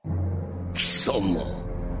様、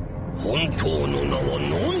本当の名は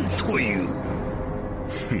何という。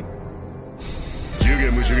ジュ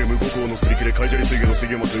ゲムジュゲム五行のすり切れカイジャリ水魚の水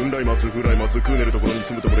魚松雲来松風来松クーネルところに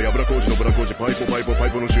住むところヤブラ工事のブラ工事パイポパイポパ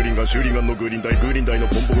イポのシューリンガンシューリンガンのグーリンダイグーリンダイの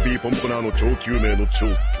ポンポコビーポンポコナーの超救命の超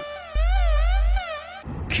助。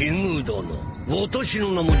奇遇だな。私の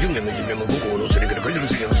名もジュゲムジュゲム五行のすり切れカイジャリ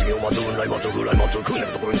水魚の水魚松雲来松風来松クーネル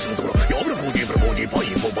ところに住むところヤブラ工事ブラ工事パイ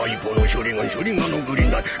ポパイポのシューリンガンシューリンガンのグーリ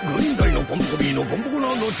ンダイグーリンダイのポンポコビーのポンポコナ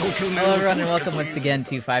ーの超救命の超助。 Hello everyone and welcome once again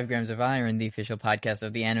to 5 Grams of Iron, the official podcast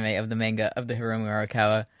of the anime, of the manga, of the Hiromu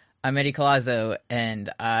Arakawa. I'm Eddie Colazo, and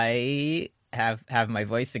I have my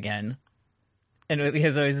voice again. And with me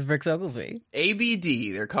as always is Brooks Oglesby.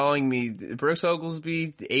 ABD. They're calling me Brooks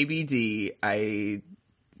Oglesby, ABD.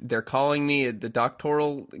 They're calling me the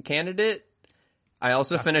doctoral candidate. I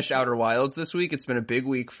also finished Outer Wilds this week. It's been a big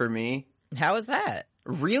week for me. How is that?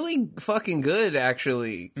 Really fucking good,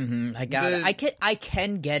 actually. Mm-hmm, I got it. I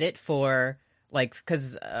can get it for... Like,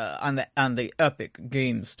 cause, on the Epic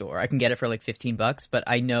Games Store, I can get it for like $15, but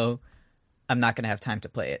I know I'm not gonna have time to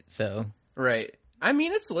play it, so. Right. I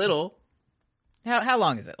mean, it's little. How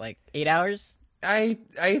long is it? Like 8 hours? I've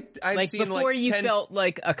like seen before like you 10... felt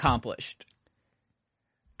like accomplished.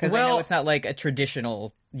 Cause I know it's not like a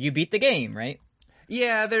traditional, you beat the game, right?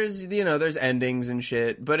 Yeah, there's endings and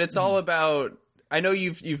shit, but it's all about, I know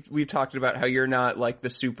we've talked about how you're not like the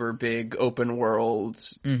super big open world,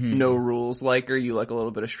 no rules liker. You like a little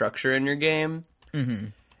bit of structure in your game. Mm-hmm.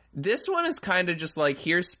 This one is kind of just like,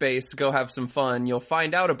 here's space, go have some fun. You'll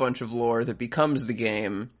find out a bunch of lore that becomes the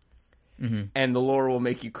game, and the lore will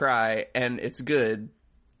make you cry, and it's good.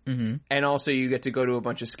 Mm-hmm. And also you get to go to a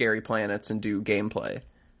bunch of scary planets and do gameplay.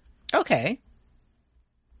 Okay.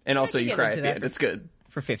 And also you cry at the end. It's good.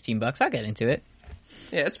 For $15, I'll get into it.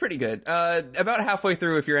 Yeah, it's pretty good. About halfway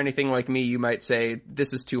through, if you're anything like me, you might say,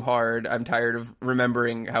 this is too hard. I'm tired of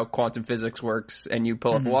remembering how quantum physics works, and you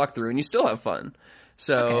pull up a walkthrough, and you still have fun.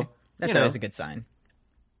 So, okay. That's always a good sign.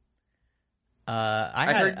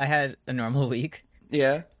 I had a normal week.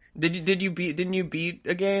 Yeah. Didn't you beat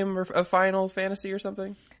a game or a Final Fantasy or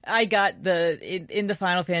something? I got in the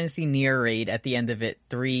Final Fantasy Nier raid, at the end of it,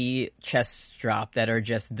 3 chests drop that are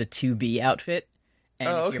just the 2B outfit. And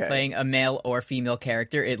if you're playing a male or female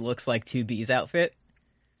character, it looks like 2B's outfit.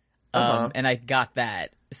 And I got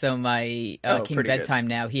that. So my King Bedtime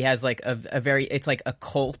now, he has like a very, it's like a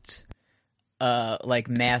cult, like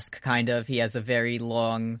mask kind of. He has a very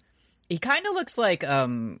long, he kind of looks like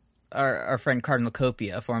our friend Cardinal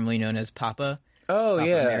Copia, formerly known as Papa. Oh, Papa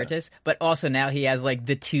yeah. Emeritus. But also now he has like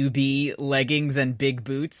the 2B leggings and big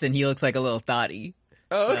boots, and he looks like a little thotty.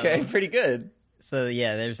 Oh, okay. Pretty good. So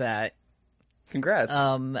yeah, there's that. Congrats.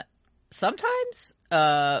 Sometimes,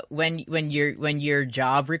 when your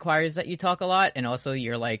job requires that you talk a lot, and also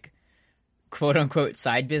your like, quote unquote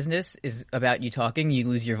side business is about you talking, you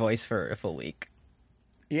lose your voice for a full week.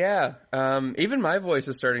 Yeah. Even my voice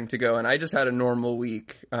is starting to go, and I just had a normal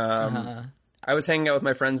week. I was hanging out with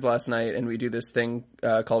my friends last night, and we do this thing,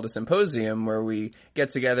 called a symposium, where we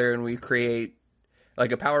get together and we create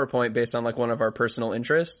like a PowerPoint based on like one of our personal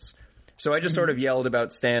interests. So I just sort of yelled about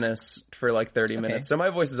Stannis for like 30 minutes. So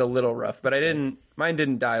my voice is a little rough, but mine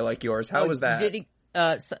didn't die like yours. How was that?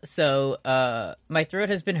 My throat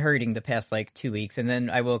has been hurting the past like 2 weeks, and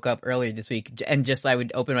then I woke up earlier this week and I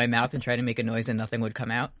would open my mouth and try to make a noise and nothing would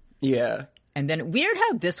come out. Yeah. And then weird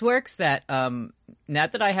how this works that, now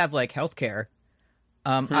that I have like healthcare,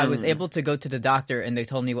 I was able to go to the doctor and they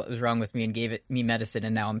told me what was wrong with me and gave me medicine,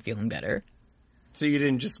 and now I'm feeling better. So you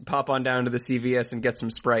didn't just pop on down to the CVS and get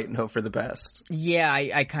some Sprite and hope for the best? Yeah,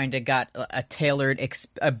 I kind of got a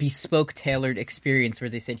bespoke tailored experience where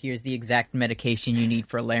they said, here's the exact medication you need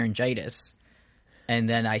for laryngitis. And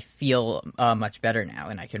then I feel much better now,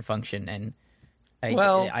 and I can function, and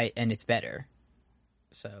and it's better.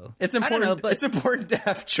 So it's important. I don't know, but it's important to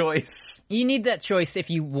have choice. You need that choice if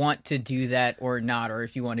you want to do that or not, or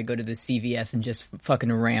if you want to go to the CVS and just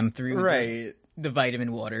fucking ram through the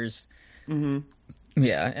vitamin waters. Mm-hmm.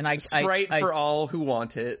 Yeah, and Sprite for all who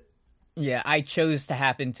want it. Yeah, I chose to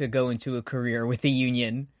happen to go into a career with a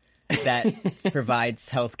union that provides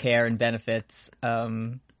health care and benefits.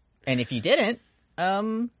 And if you didn't,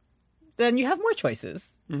 then you have more choices.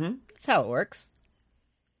 Mm-hmm. That's how it works.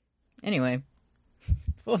 Anyway,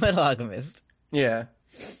 Full Metal Alchemist. Yeah.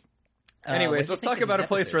 Anyways, let's talk about a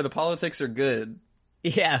place where the politics are good.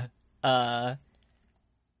 Yeah. The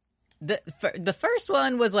first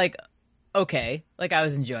one was like, okay, like I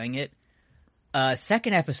was enjoying it.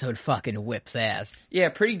 Second episode fucking whips ass. Yeah,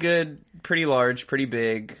 pretty good, pretty large, pretty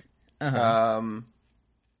big. Uh-huh.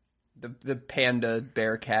 The panda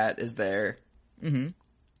bear cat is there. Mm-hmm.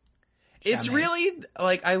 It's really,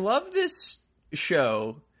 like, I love this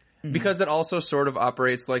show because it also sort of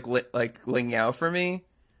operates like Ling Yao for me.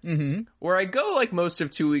 Mm-hmm. Where I go, like, most of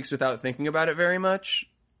 2 weeks without thinking about it very much.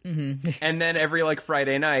 Mm-hmm. And then every, like,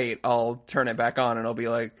 Friday night, I'll turn it back on and I'll be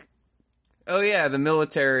like, oh yeah, the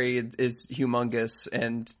military is humongous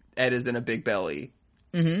and Ed is in a big belly.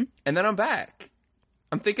 Mm-hmm. And then I'm back.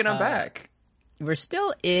 I'm thinking I'm back. We're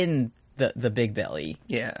still in the big belly.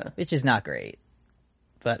 Yeah. Which is not great.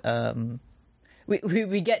 But,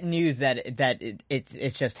 we get news that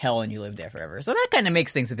it's just hell and you live there forever. So that kind of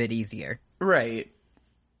makes things a bit easier. Right.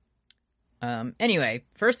 Anyway,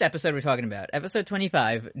 first episode we're talking about, episode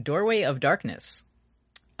 25, Doorway of Darkness.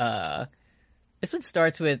 This one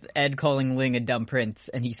starts with Ed calling Ling a dumb prince,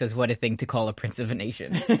 and he says, what a thing to call a prince of a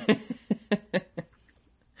nation.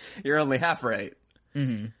 You're only half right.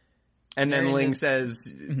 Mm-hmm. And then Ling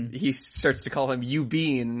says, he starts to call him you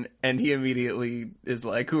bean, and he immediately is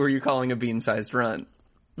like, who are you calling a bean-sized runt?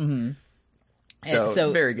 Mm-hmm.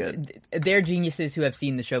 So very good. They're geniuses who have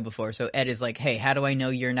seen the show before, so Ed is like, hey, how do I know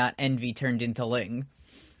you're not Envy turned into Ling?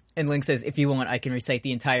 And Ling says, if you want, I can recite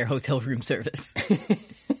the entire hotel room service.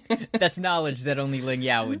 That's knowledge that only Ling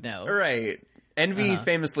Yao would know. Right. Envy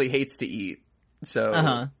famously hates to eat,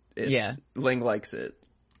 so Ling likes it.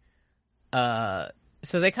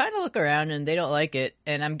 So they kind of look around and they don't like it,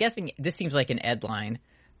 and I'm guessing this seems like an Ed line,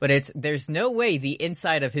 but there's no way the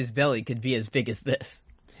inside of his belly could be as big as this.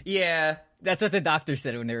 Yeah. That's what the doctor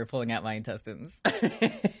said when they were pulling out my intestines.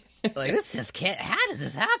 Like, this just can't... How does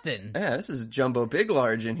this happen? Yeah, this is jumbo big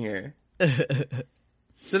large in here.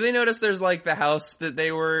 So they notice there's, like, the house that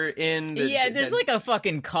they were in. There's, like, a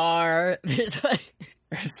fucking car.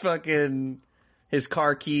 There's fucking... his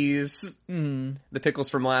car keys. Mm. The pickles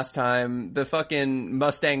from last time. The fucking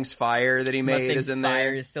Mustang's fire that he made is in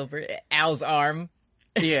there. Mustang's fire is still... Al's arm.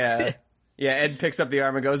 Yeah. Yeah, Ed picks up the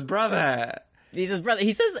arm and goes, brother... He says, brother,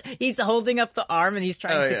 he says he's holding up the arm and he's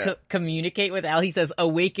trying to communicate with Al. He says,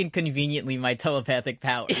 awaken conveniently my telepathic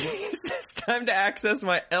power. It's time to access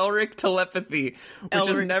my Elric telepathy, which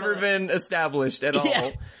has never been established at all.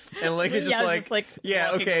 Yeah. And Link is just like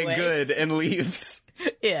yeah, okay, away. Good, and leaves.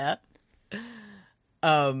 Yeah.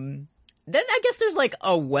 Then I guess there's like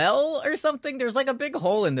a well or something. There's like a big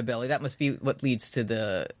hole in the belly. That must be what leads to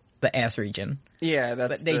the ass region. Yeah,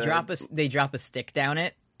 that's. But they drop a stick down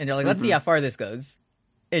it. And they're like, let's see how far this goes.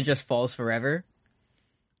 It just falls forever.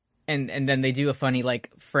 And then they do a funny, like,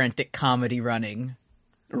 frantic comedy running.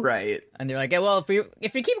 Right. And they're like, yeah, well,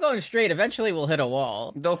 if we keep going straight, eventually we'll hit a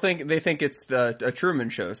wall. They think it's a Truman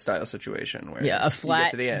Show style situation where a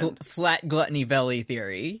flat gluttony belly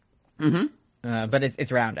theory. Mm-hmm. But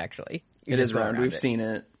it's round, actually. It is round. We've seen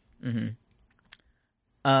it.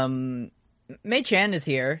 Mm-hmm. Mei Chan is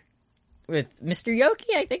here with Mr.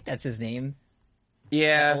 Yoki, I think that's his name.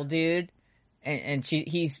 Yeah. Old dude. And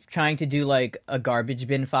he's trying to do like a garbage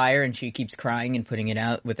bin fire and she keeps crying and putting it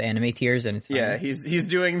out with anime tears and it's funny. Yeah, he's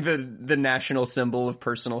doing the national symbol of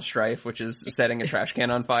personal strife, which is setting a trash can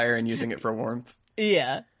on fire and using it for warmth.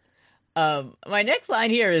 Yeah. My next line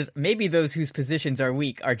here is, maybe those whose positions are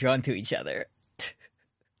weak are drawn to each other.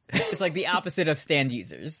 It's like the opposite of stand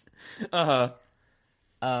users. I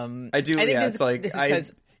think it's like,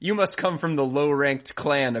 you must come from the low-ranked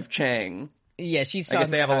clan of Chang. Yeah, I guess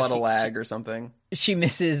they have a lot of lag or something. She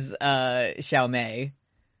misses Xiao Mei,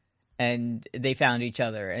 and they found each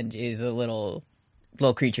other, and is a little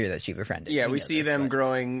creature that she befriended. Yeah, we see them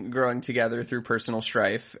growing together through personal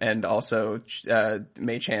strife, and also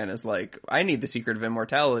Mei Chan is like, I need the secret of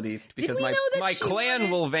immortality because my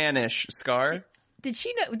clan will vanish. Scar.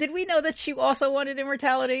 Did we know that she also wanted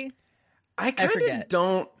immortality? I kind of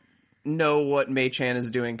don't know what Mei Chan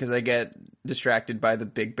is doing because I get distracted by the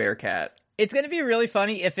big bear cat. It's going to be really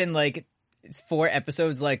funny if in, like, 4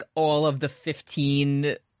 episodes, like, all of the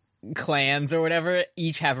 15 clans or whatever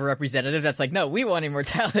each have a representative that's like, no, we want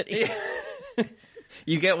immortality.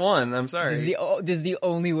 You get one, I'm sorry. This is the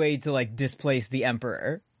only way to, like, displace the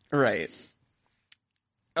emperor. Right.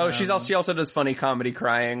 Oh, she also does funny comedy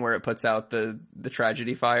crying where it puts out the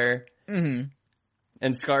tragedy fire. Mm-hmm.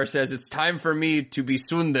 And Scar says, it's time for me to be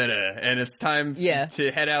Tsundere, and it's time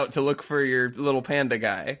to head out to look for your little panda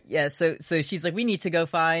guy. Yeah, so she's like, we need to go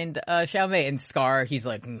find Xiao Mei. And Scar, he's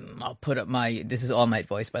like, I'll put up this is All Might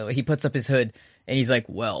voice, by the way. He puts up his hood, and he's like,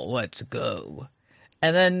 well, let's go.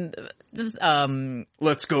 And then,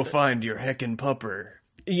 let's go find your heckin' pupper.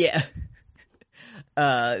 Yeah.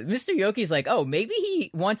 Mr. Yoki's like, oh, maybe he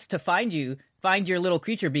wants to find your little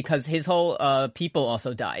creature because his whole people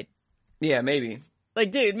also died. Yeah, maybe.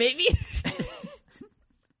 Like, dude, maybe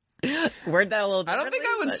word that a little differently. I don't think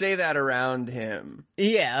I would say that around him.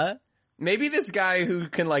 Yeah. Maybe this guy who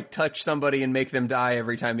can, like, touch somebody and make them die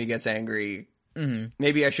every time he gets angry,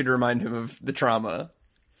 maybe I should remind him of the trauma.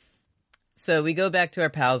 So we go back to our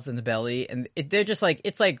pals in the belly, and they're just like,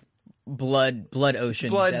 it's like blood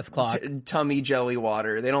ocean, death clock. Tummy jelly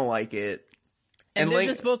water. They don't like it. And they're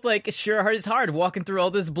just both like, sure, it's hard walking through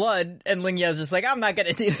all this blood. And Ling Yao's just like, I'm not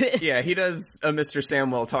gonna do it. Yeah, he does a Mr.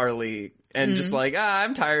 Samuel Tarly and just like,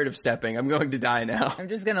 I'm tired of stepping. I'm going to die now. I'm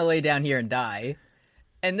just gonna lay down here and die.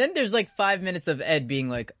 And then there's like 5 minutes of Ed being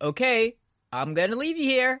like, okay, I'm gonna leave you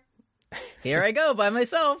here. Here I go by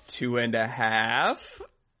myself. 2.5?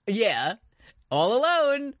 Yeah. All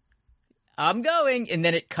alone. I'm going. And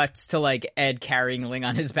then it cuts to like Ed carrying Ling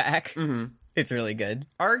on his back. Mm-hmm. It's really good.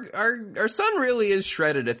 Our son really is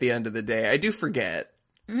shredded at the end of the day. I do forget.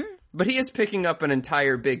 Mm-hmm. But he is picking up an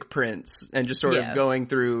entire big prince and just sort of going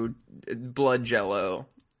through blood jello.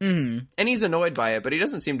 Mm-hmm. And he's annoyed by it, but he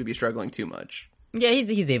doesn't seem to be struggling too much. Yeah,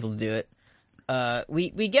 he's able to do it.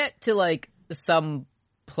 We get to like some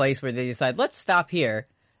place where they decide, let's stop here.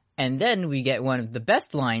 And then we get one of the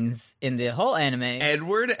best lines in the whole anime.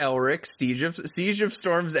 Edward Elric, Siege of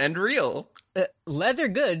Storm's End Reel. Leather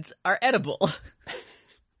goods are edible.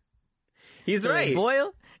 He's right.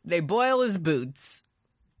 They boil his boots.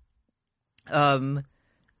 And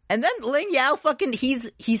then Ling Yao fucking, he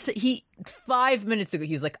 5 minutes ago,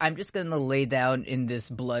 he was like, I'm just gonna lay down in this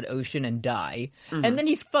blood ocean and die. Mm-hmm. And then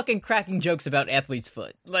he's fucking cracking jokes about athlete's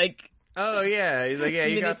foot. Like, oh yeah, he's like, yeah,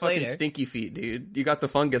 you got fucking stinky feet, dude. You got the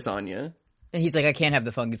fungus on you. And he's like, I can't have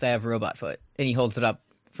the fungus, I have robot foot. And he holds it up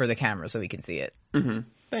for the camera so we can see it. Mm-hmm.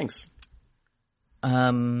 Thanks.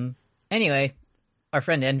 Anyway, our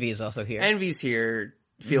friend Envy is also here. Envy's here,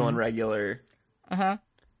 feeling regular. Uh-huh.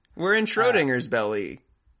 We're in Schrodinger's belly.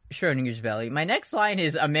 Schrodinger's belly. My next line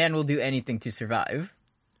is, a man will do anything to survive.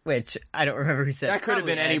 Which, I don't remember who said. That could have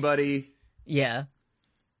been anybody. Yeah.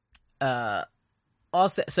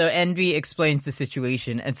 Also, so Envy explains the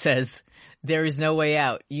situation and says, there is no way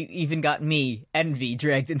out. You even got me, Envy,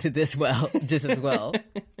 dragged into this as well.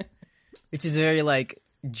 Which is very, like,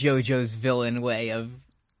 JoJo's villain way of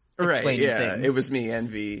explaining things. It was me,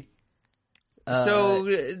 Envy. So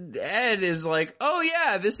Ed is like, oh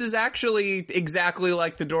yeah, this is actually exactly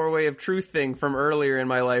like the Doorway of Truth thing from earlier in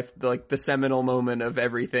my life, like the seminal moment of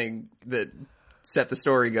everything that set the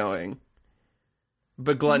story going.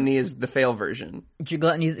 But Gluttony is the fail version.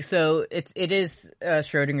 Gluttony, so it is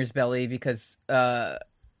Schrodinger's belly because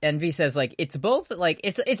Envy says like it's both like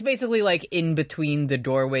it's basically like in between the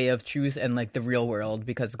Doorway of Truth and like the real world,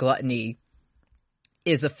 because Gluttony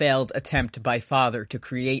is a failed attempt by Father to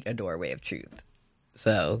create a Doorway of Truth.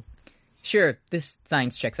 So, sure, this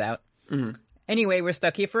science checks out. Mm-hmm. Anyway, we're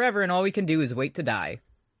stuck here forever, and all we can do is wait to die.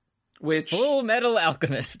 Which Full Metal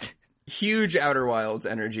Alchemist. Huge Outer Wilds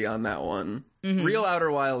energy on that one. Mm-hmm. Real Outer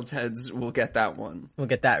Wilds heads will get that one. We'll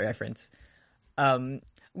get that reference.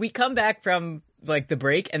 We come back from like the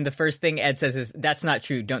break, and the first thing Ed says is, "That's not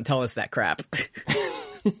true. Don't tell us that crap."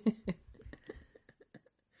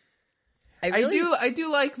 I do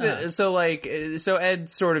like the so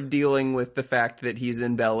Ed's sort of dealing with the fact that he's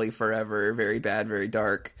in belly forever, very bad, very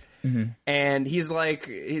dark. Mm-hmm. And he's like,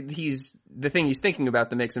 the thing he's thinking about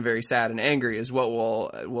that makes him very sad and angry is what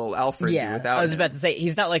will Alfred do without him. I was about to say,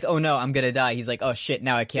 he's not like, oh no, I'm gonna die. He's like, oh shit,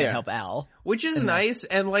 now I can't help Al. Which is nice,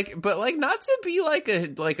 and but not to be like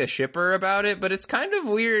a shipper about it, but it's kind of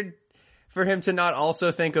weird for him to not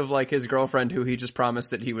also think of like his girlfriend who he just promised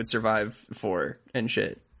that he would survive for and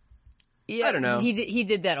shit. Yeah, I don't know. He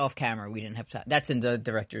did that off camera. We didn't have time. That's in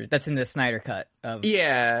the Snyder cut of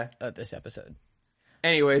this episode.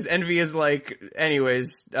 Anyways, Envy is like,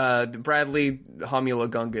 Bradley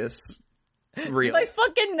Homologungus, real. My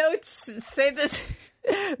fucking notes say this.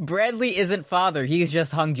 Bradley isn't Father. He's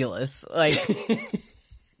just Hungulus. Like,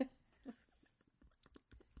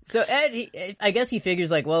 so Ed, I guess he figures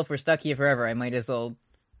like, well, if we're stuck here forever, I might as well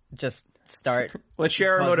just start. Let's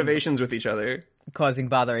share our motivations with each other. Causing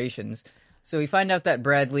botherations. So we find out that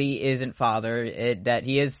Bradley isn't Father, that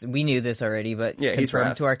he is, we knew this already, but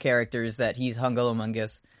confirmed to our characters that he's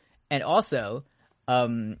Hungolomungus. And also,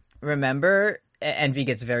 remember, Envy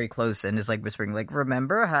gets very close and is like whispering, like,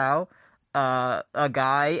 remember how a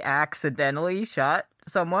guy accidentally shot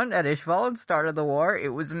someone at Ishval and started the war? It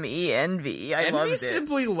was me, Envy. Envy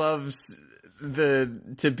simply loves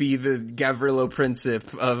to be the Gavrilo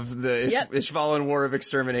Princip of the Ishvalan War of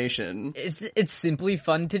Extermination. It's simply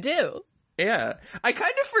fun to do. Yeah. I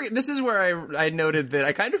kind of forget, this is where I noted that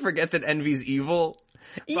I kind of forget that Envy's evil.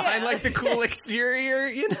 behind like the cool exterior,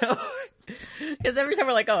 you know? Because every time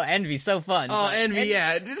we're like, oh, Envy's so fun. Oh, Envy,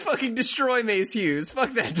 yeah. Fucking destroy Mace Hughes.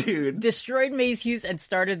 Fuck that dude. Destroyed Mace Hughes and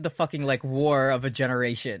started the fucking, like, war of a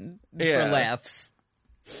generation. For laughs.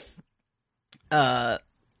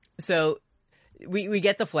 So, we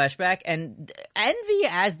get the flashback, and Envy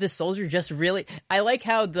as the soldier just really... I like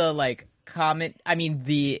how the, like, comment... I mean,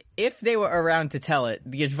 if they were around to tell it,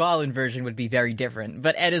 the Ajvalan version would be very different.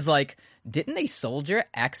 But Ed is like, didn't a soldier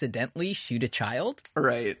accidentally shoot a child?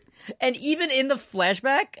 Right. And even in the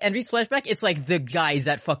flashback, Envy's flashback, it's like the guys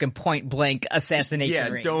at fucking point blank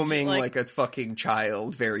assassination range. Doming like a fucking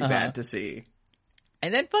child. Very bad to see.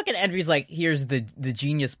 And then fucking Envy's like, here's the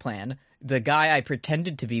genius plan. The guy I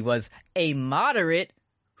pretended to be was a moderate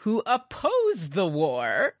who opposed the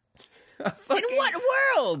war. In what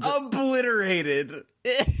world? Obliterated.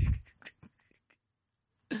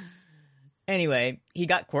 Anyway, he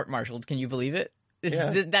got court-martialed. Can you believe it?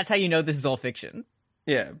 That's how you know this is all fiction.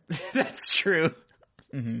 Yeah, that's true.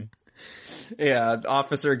 Mm-hmm. Yeah,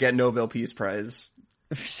 officer get Nobel Peace Prize.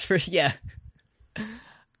 Yeah.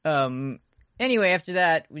 Anyway, after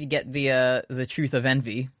that, we get the truth of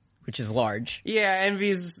Envy, which is large. Yeah,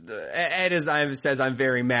 Envy's Ed says, I'm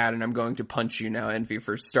very mad and I'm going to punch you now, Envy,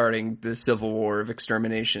 for starting the civil war of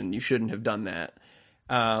extermination. You shouldn't have done that.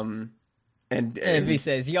 And Envy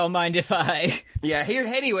says, y'all mind if I... Yeah,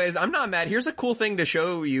 anyways, I'm not mad. Here's a cool thing to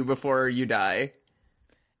show you before you die.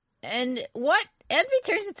 And what? Envy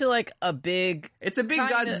turns into like a big... It's a big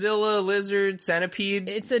Godzilla lizard centipede.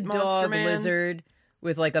 It's a dog lizard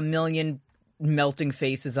with like a million melting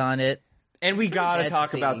faces on it. And we gotta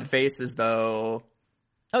talk about the faces, though.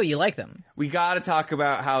 Oh, you like them? We gotta talk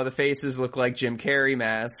about how the faces look like Jim Carrey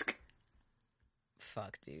mask.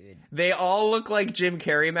 Fuck, dude. They all look like Jim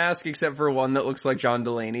Carrey mask, except for one that looks like John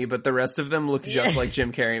Delaney, but the rest of them look just like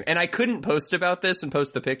Jim Carrey. And I couldn't post about this and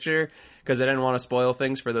post the picture, because I didn't want to spoil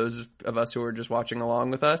things for those of us who are just watching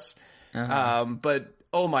along with us. But,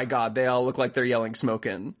 oh my god, they all look like they're yelling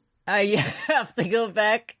smokin'. I have to go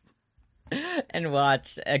back and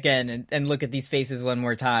watch again and look at these faces one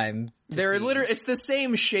more time. They're literally, it's the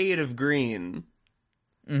same shade of green.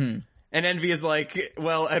 Mm-hmm. And Envy is like,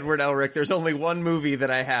 well, Edward Elric, there's only one movie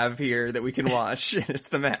that I have here that we can watch, and it's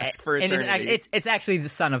The Mask for Eternity. And it's actually the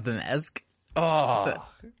son of The Mask. Oh. So.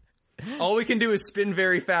 All we can do is spin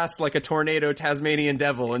very fast like a tornado Tasmanian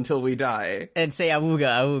devil until we die. And say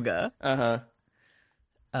awooga, awooga.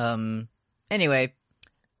 Uh-huh. Anyway,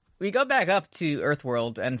 we go back up to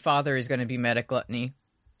Earthworld, and Father is going to be mad at Gluttony.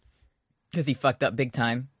 Because he fucked up big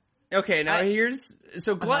time. Okay, now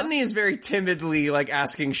so Gluttony is very timidly, like,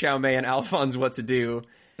 asking Xiaomei and Alphonse what to do.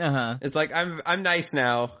 It's like, I'm nice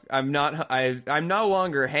now. I'm no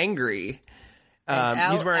longer hangry.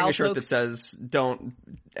 He's wearing a shirt that says,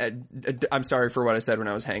 I'm sorry for what I said when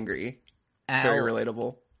I was hangry. It's very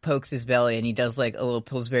relatable. Pokes his belly and he does like a little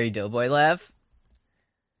Pillsbury Doughboy laugh.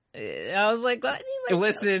 I was like,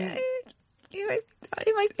 listen,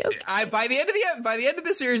 by the end of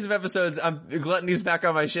the series of episodes, Gluttony's back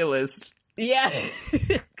on my shit list. Yeah.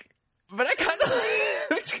 But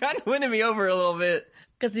it's kind of winning me over a little bit.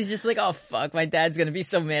 Because he's just like, oh fuck, my dad's gonna be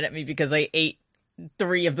so mad at me because I ate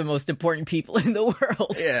 3 of the most important people in the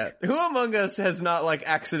world. Yeah. Who among us has not, like,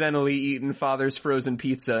 accidentally eaten Father's frozen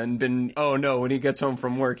pizza and been, oh no, when he gets home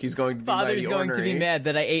from work, he's going to be Father's going to be mad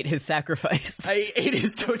that I ate his sacrifice. I ate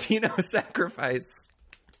his Totino sacrifice.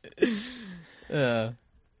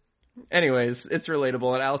 Anyways, it's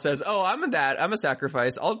relatable, and Al says, oh, I'm a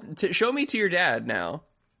sacrifice. Show me to your dad now.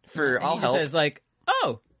 I'll help. He says, like,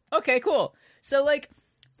 oh, okay, cool. So, like,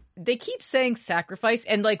 they keep saying sacrifice,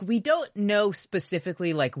 and, like, we don't know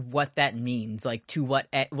specifically, like, what that means, like, to what,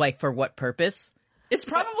 like, for what purpose. It's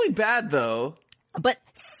probably bad, though. But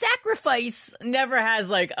sacrifice never has,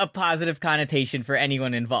 like, a positive connotation for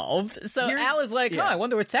anyone involved. So Al is like, I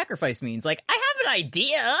wonder what sacrifice means. Like, I have an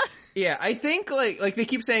idea. Yeah, I think, like they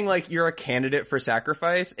keep saying, like, you're a candidate for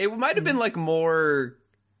sacrifice. It might have been, like, more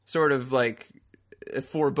sort of, like,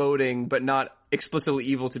 foreboding, but not explicitly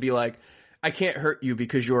evil to be like, I can't hurt you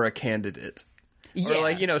because you're a candidate. Yeah. Or,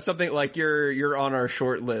 like, you know, something like you're on our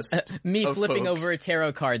short list. Me flipping over a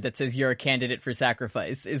tarot card that says you're a candidate for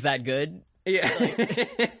sacrifice. Is that good? Yeah.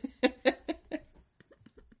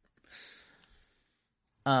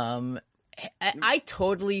 I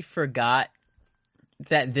totally forgot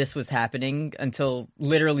that this was happening until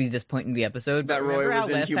literally this point in the episode. That Roy was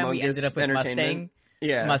in last time we ended up with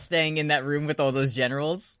Mustang in that room with all those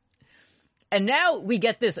generals. And now we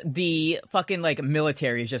get the fucking, like,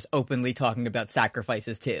 military is just openly talking about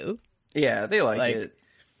sacrifices too. Yeah, they like it.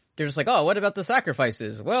 they're just like, oh, what about the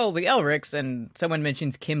sacrifices? Well, the Elrics, and someone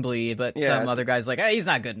mentions Kimberly, but some other guy's like, he's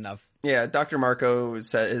not good enough. Yeah, Dr. Marco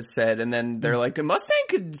has said, and then they're like, a Mustang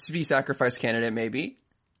could be sacrifice candidate, maybe.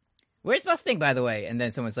 Where's Mustang, by the way? And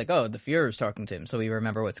then someone's like, oh, the Fuhrer's talking to him, so we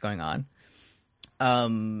remember what's going on.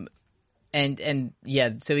 And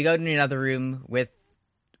so we go to another room with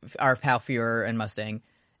our pal Fuhrer and Mustang,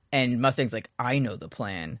 and Mustang's like, I know the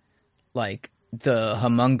plan. Like, the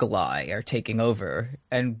homunculi are taking over.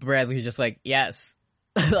 And Bradley's just like, yes.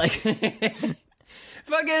 Like,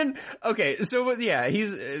 fucking, okay, so yeah,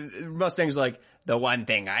 Mustang's like, the one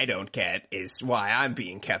thing I don't get is why I'm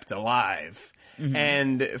being kept alive. Mm-hmm.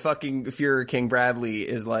 And fucking Fuhrer King Bradley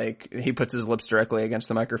is like, he puts his lips directly against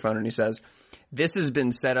the microphone and he says, this has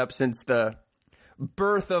been set up since the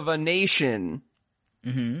birth of a nation.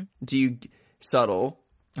 Mm-hmm. Subtle.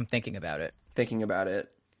 I'm thinking about it.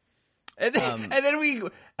 And then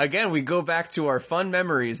we go back to our fun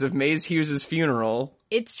memories of Maes Hughes' funeral.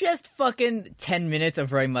 It's just fucking 10 minutes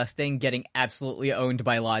of Roy Mustang getting absolutely owned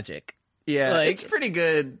by Logic. Yeah, like, it's pretty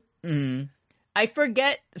good. Mm-hmm.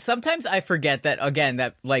 Sometimes I forget that, again,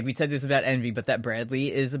 that, like, we said this about Envy, but that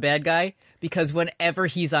Bradley is a bad guy, because whenever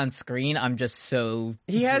he's on screen, I'm just so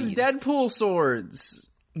He has Deadpool swords.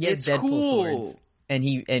 It's Deadpool cool. Swords. And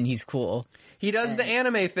he's cool. He does the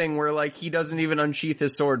anime thing where, like, he doesn't even unsheath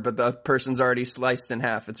his sword, but the person's already sliced in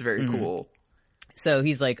half. It's very cool. So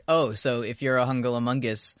he's like, oh, so if you're a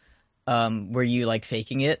Hungalamungus, were you, like,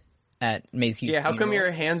 faking it at Maes Hughes' how funeral? come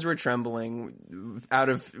your hands were trembling?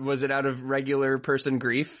 Was it out of regular person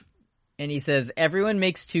grief? And he says, everyone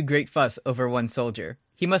makes too great fuss over one soldier.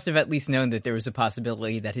 He must have at least known that there was a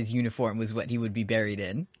possibility that his uniform was what he would be buried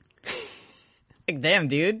in. Like, damn,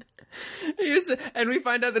 dude. And we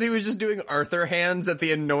find out that he was just doing Arthur hands at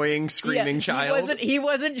the annoying screaming child. He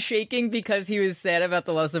wasn't shaking because he was sad about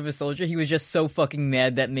the loss of a soldier. He was just so fucking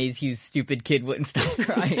mad that Maes Hughes' stupid kid wouldn't stop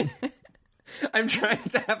crying. I'm trying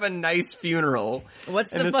to have a nice funeral.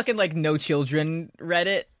 What's the fucking, like, no children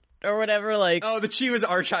Reddit or whatever? Like, oh, that she was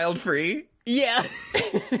our child free? Yeah.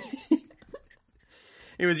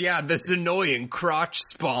 It was, this annoying crotch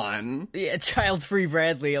spawn. Yeah, child free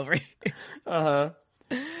Bradley over here. Uh-huh.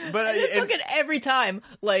 But fucking every time,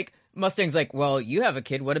 like, Mustang's like, well, you have a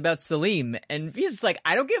kid, what about Salim? And he's just like,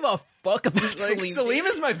 I don't give a fuck about Salim. Salim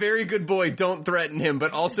is my very good boy, don't threaten him,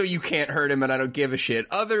 but also you can't hurt him and I don't give a shit.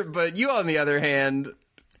 But you, on the other hand,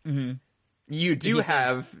 you do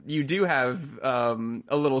have a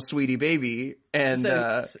little sweetie baby,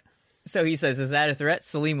 and so he says, is that a threat?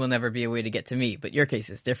 Salim will never be a way to get to me, but your case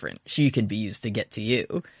is different. She can be used to get to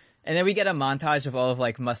you. And then we get a montage of all of,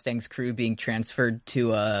 like, Mustang's crew being transferred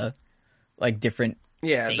to, like, different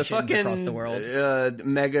stations across the world.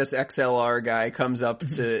 Megas XLR guy comes up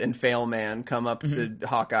to, and Fail Man come up to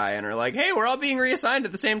Hawkeye and are like, hey, we're all being reassigned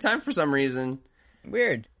at the same time for some reason.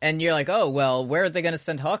 Weird. And you're like, oh, well, where are they going to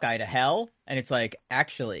send Hawkeye? To hell? And it's like,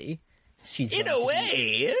 actually, she's in a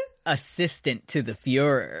way assistant to the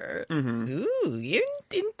Fuhrer. Mm-hmm. Ooh, you're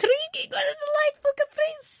intriguing. What a delightful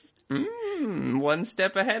caprice. One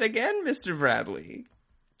step ahead again, Mr. Bradley.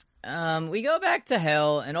 We go back to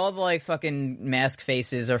hell, and all the, like, fucking mask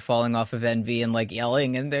faces are falling off of Envy and, like,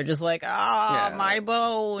 yelling, and they're just like, my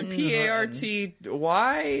bones. P-A-R-T,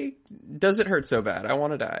 why does it hurt so bad? I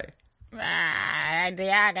want to die. The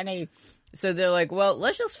agony. So they're like, well,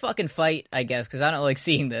 let's just fucking fight, I guess, because I don't like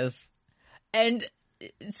seeing this. And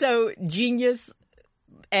so, genius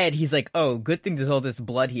Ed, he's like, oh, good thing there's all this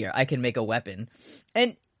blood here. I can make a weapon.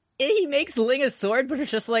 And he makes Ling a sword, but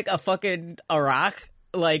it's just like a rock.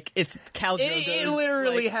 Like, it's Khal Drogo's, it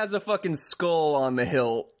literally has a fucking skull on the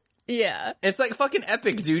hilt. Yeah. It's like fucking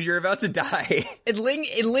epic, dude. You're about to die. And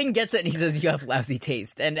Ling gets it and he says, you have lousy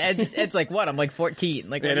taste. And Ed's like, what? I'm like 14.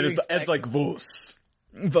 Like, and Ed's like, Vos.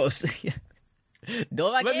 Yeah.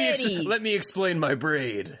 Let me explain my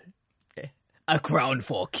braid. A crown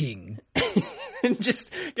for king. And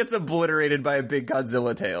just gets obliterated by a big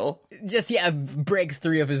Godzilla tail. Just, breaks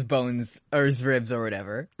 3 of his bones, or his ribs, or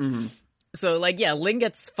whatever. Mm-hmm. So, like, Ling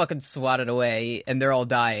gets fucking swatted away, and they're all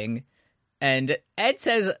dying. And Ed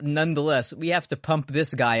says, nonetheless, we have to pump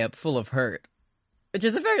this guy up full of hurt. Which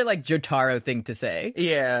is a very, like, Jotaro thing to say.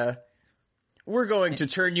 Yeah. We're going to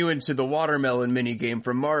turn you into the watermelon minigame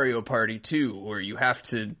from Mario Party 2, where you have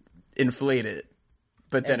to inflate it.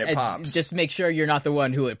 But then it pops. Just make sure you're not the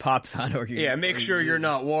one who it pops on. Make sure you're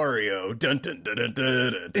not Wario. Dun, dun, dun, dun,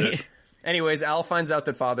 dun, dun. Anyways, Al finds out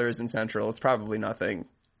that Father is in Central. It's probably nothing.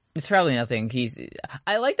 It's probably nothing.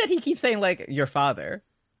 I like that he keeps saying, like, your father.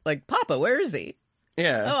 Like, Papa, where is he?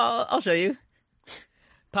 Yeah. Oh, I'll show you.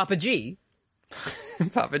 Papa G.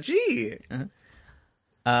 Papa G.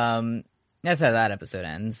 Uh-huh. That's how that episode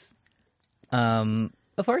ends.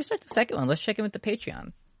 Before we start the second one, let's check in with the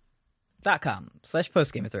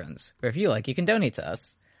Patreon.com/PostGameOfThrones, where if you like, you can donate to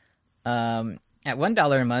us. At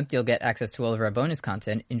 $1 a month, you'll get access to all of our bonus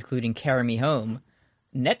content, including Carry Me Home.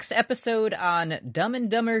 Next episode on Dumb and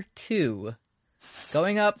Dumber 2,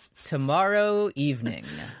 going up tomorrow evening.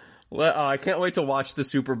 Well, I can't wait to watch the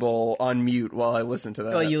Super Bowl on mute while I listen to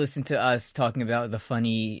that. Oh, you listen to us talking about the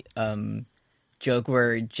funny joke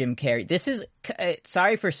where Jim Carrey... This is...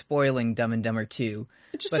 sorry for spoiling Dumb and Dumber 2.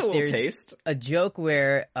 Just a little taste. A joke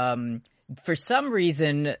where, for some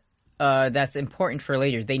reason, that's important for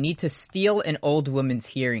later, they need to steal an old woman's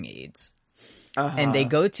hearing aids. Uh-huh. And they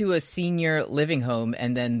go to a senior living home,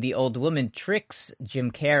 and then the old woman tricks Jim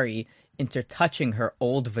Carrey into touching her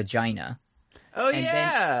old vagina. Oh,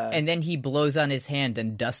 yeah! And then he blows on his hand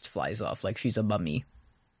and dust flies off like she's a mummy.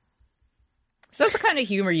 So that's the kind of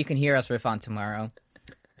humor you can hear us riff on tomorrow.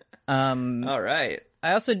 All right.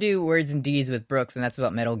 I also do Words and Deeds with Brooks, and that's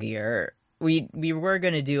about Metal Gear. We were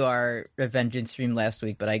going to do our Vengeance stream last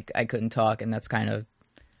week, but I couldn't talk, and that's kind of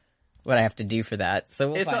what I have to do for that.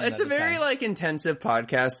 So it's a very like intensive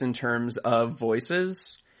podcast in terms of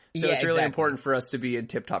voices. So it's really important for us to be in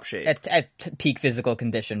tip-top shape. At peak physical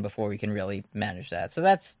condition before we can really manage that. So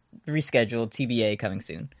that's rescheduled, TBA, coming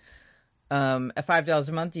soon. At $5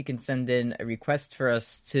 a month, you can send in a request for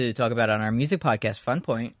us to talk about on our music podcast, Fun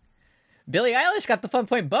Point. Billie Eilish got the Fun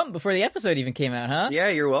Point bump before the episode even came out, huh? Yeah,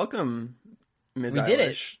 you're welcome, Ms. Eilish. We did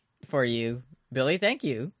it for you, Billie. Thank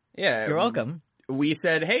you. Yeah. You're welcome. We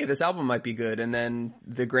said, hey, this album might be good, and then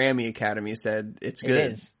the Grammy Academy said it's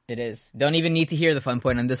good. It is. Don't even need to hear the Fun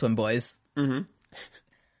Point on this one, boys. Mm-hmm.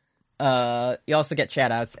 You also get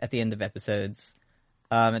shout-outs at the end of episodes.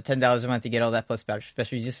 At $10 a month, you get all that plus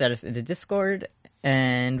special user status into Discord,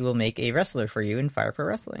 and we'll make a wrestler for you in Fire Pro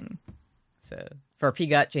Wrestling. So, for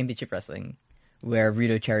PGOT Championship Wrestling, where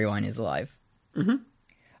Rudo Cherry Wine is alive.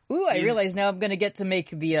 Mm-hmm. Ooh, I realize now I'm going to get to make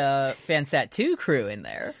the Fansat 2 crew in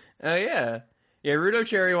there. Oh, yeah. Yeah, Rudo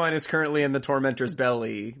Cherry Wine is currently in the Tormentor's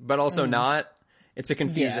belly, but also not. It's a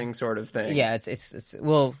confusing sort of thing. Yeah, it's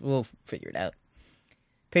we'll figure it out.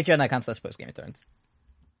 Patreon.com/PostGameOfThrones.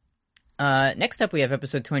 Next up, we have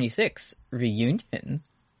episode 26, Reunion.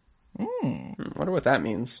 Wonder what that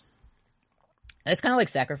means. It's kind of like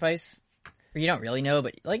Sacrifice. You don't really know,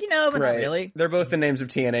 but but not really. They're both the names of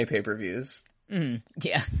TNA pay-per-views.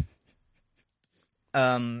 Yeah.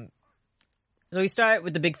 So we start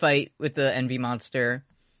with the big fight with the Envy monster.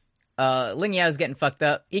 Ling Yao's getting fucked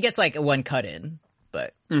up. He gets like one cut in,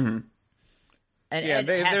 but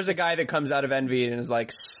there's a guy that comes out of Envy and is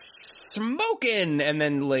like smoking, and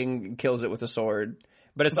then Ling kills it with a sword.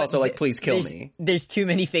 But it's also like, please kill me. There's too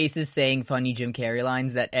many faces saying funny Jim Carrey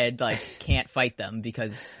lines that Ed can't fight them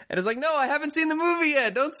because Ed is like, no, I haven't seen the movie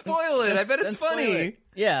yet. Don't spoil it. I bet it's funny.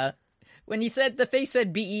 Yeah. When he said the face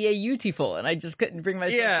said beautiful, and I just couldn't bring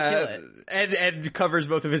myself to kill it. Ed covers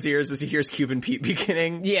both of his ears as he hears Cuban Pete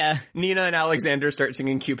beginning. Yeah. Nina and Alexander start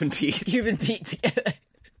singing Cuban Pete. Cuban Pete together.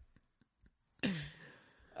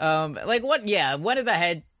 One of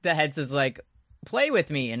the heads is like, play with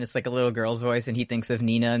me, and it's like a little girl's voice, and he thinks of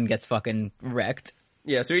Nina and gets fucking wrecked.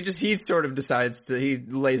 Yeah, so he sort of decides he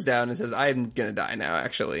lays down and says, I'm gonna die now,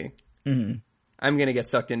 actually. Mm-hmm. I'm gonna get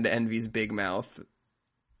sucked into Envy's big mouth.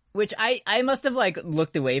 Which I must have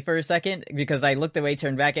looked away for a second, because I looked away,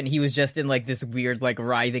 turned back, and he was just in this weird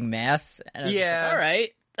writhing mass. And I was yeah. All right.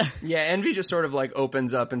 Yeah, Envy just sort of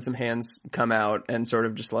opens up and some hands come out and sort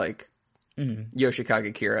of just Yoshikage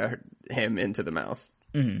Kira him into the mouth.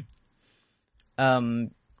 Mm-hmm.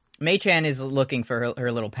 Mei-chan is looking for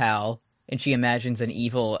her little pal, and she imagines an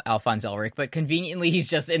evil Alphonse Elric, but conveniently he's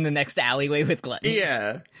just in the next alleyway with Gluttony.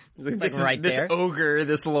 Yeah. This ogre,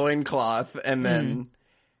 this loincloth, and then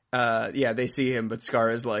they see him, but Scar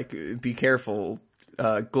is like, be careful,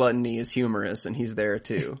 Gluttony is humorous, and he's there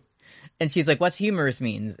too. And she's like, what's humorous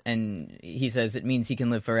means? And he says, it means he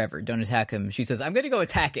can live forever. Don't attack him. She says, I'm gonna go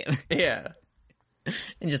attack him. Yeah.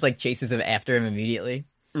 And just chases him after him immediately.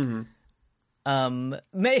 Mm-hmm. Al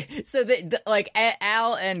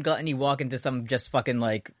and Gluttony walk into some just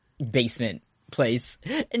fucking basement place,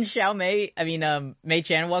 and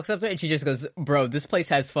Mei-chan walks up to it, and she just goes, bro, this place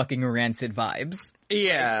has fucking rancid vibes.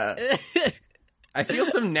 Yeah. I feel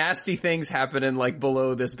some nasty things happening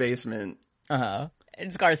below this basement. And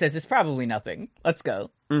Scar says, it's probably nothing. Let's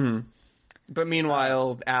go. Mm-hmm. But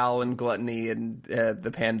meanwhile, Al and Gluttony and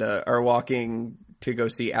the panda are walking to go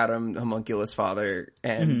see Adam, Homunculus' father,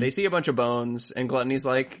 and they see a bunch of bones, and Gluttony's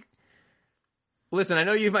like, listen, I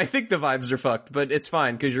know you might think the vibes are fucked, but it's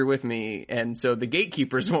fine, because you're with me, and so the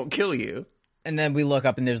gatekeepers won't kill you. And then we look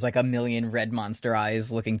up, and there's a million red monster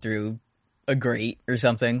eyes looking through a grate or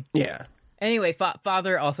something. Yeah. Anyway,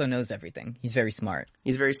 father also knows everything. He's very smart.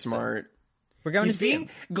 He's very smart. So, we're going to see him.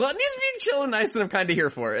 Gluttony's being chill and nice, and I'm kind of here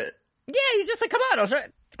for it. Yeah, he's just like, come on,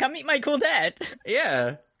 come meet my cool dad.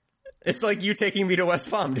 Yeah. It's like you taking me to West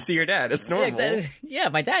Palm to see your dad. It's normal. Yeah, exactly. Yeah,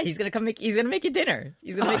 my dad, he's gonna make you dinner.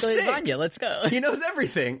 He's gonna make lasagna. Let's go. He knows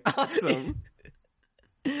everything. Awesome.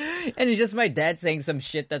 And it's just my dad saying some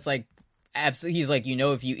shit that's like, absolutely. He's like,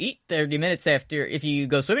 if you eat 30 minutes if you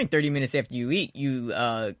go swimming 30 minutes after you eat, you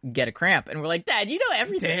get a cramp. And we're like, Dad, you know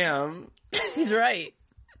everything. Damn. He's right.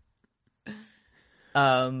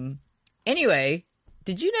 Anyway,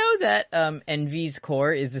 did you know that Envy's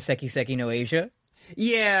core is the Sekiseki no Asia?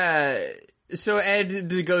 Yeah. So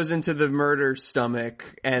Ed goes into the murder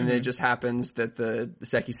stomach, and it just happens that the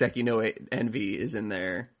Sekiseki no Envy is in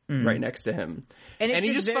there right next to him. And it's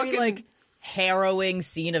he just very, like, harrowing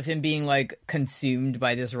scene of him being, like, consumed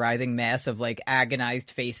by this writhing mass of, like,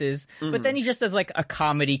 agonized faces. But then he just does, like, a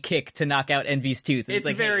comedy kick to knock out Envy's tooth. It's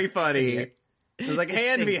like, very funny. It's like, hey,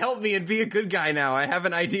 Envy, help me and be a good guy now. I have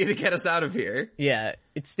an idea to get us out of here. Yeah,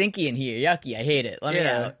 it's stinky in here. Yucky. I hate it. Let me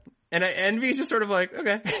out. And Envy's just sort of like,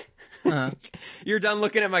 okay. You're done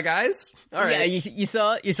looking at my guys? All right. Yeah, you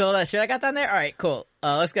saw that shit I got down there? All right, cool.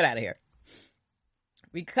 Let's get out of here.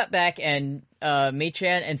 We cut back, and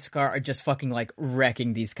Mei-chan and Scar are just fucking, like,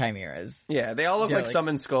 wrecking these chimeras. Yeah, they all look like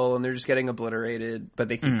Summon Skull, and they're just getting obliterated, but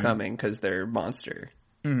they keep coming because they're monster.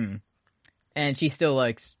 And she's still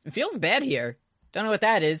like, feels bad here. Don't know what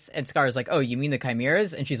that is. And Scar's like, oh, you mean the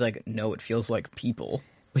chimeras? And she's like, no, it feels like people.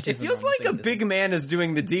 It feels like a big man is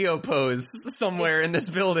doing the Dio pose somewhere in this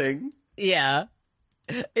building. Yeah.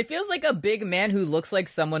 It feels like a big man who looks like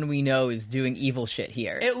someone we know is doing evil shit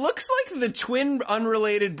here. It looks like the twin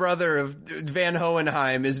unrelated brother of Van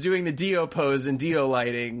Hohenheim is doing the Dio pose and Dio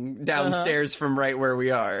lighting downstairs from right where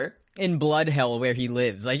we are. In Blood Hell, where he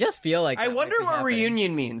lives. I just feel like... I wonder what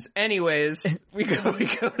reunion means. Anyways, we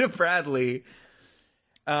go to Bradley.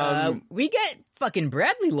 We get fucking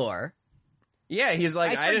Bradley lore. Yeah, he's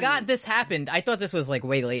like, I forgot this happened. I thought this was like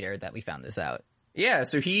way later that we found this out. Yeah,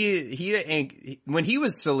 so he when he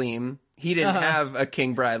was Salim, he didn't have a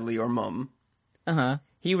King Bradley or Mum.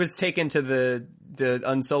 He was taken to the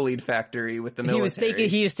Unsullied factory with the military.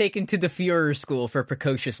 He was taken to the Führer school for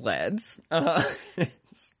precocious lads.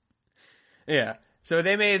 Yeah. So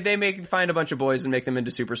they find a bunch of boys and make them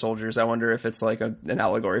into super soldiers. I wonder if it's like an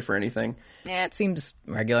allegory for anything. Yeah, it seems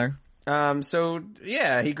regular. So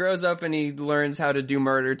yeah, he grows up and he learns how to do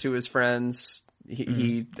murder to his friends.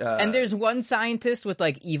 And there's one scientist with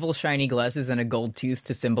like evil shiny glasses and a gold tooth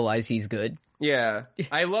to symbolize he's good. Yeah.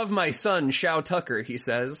 I love my son, Shao Tucker, he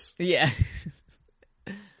says. Yeah.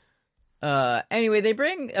 Anyway,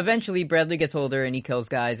 eventually Bradley gets older and he kills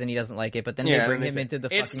guys and he doesn't like it, but then they bring him into the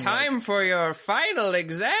fucking... It's time for your final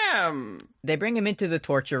exam! They bring him into the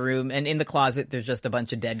torture room, and in the closet there's just a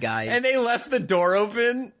bunch of dead guys. And they left the door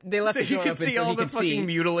open? They left the door open so you can see all the fucking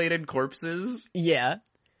mutilated corpses? Yeah.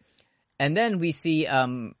 And then we see,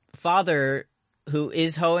 Father, who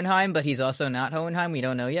is Hohenheim, but he's also not Hohenheim, we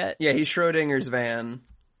don't know yet. Yeah, he's Schrodinger's van.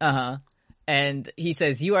 And he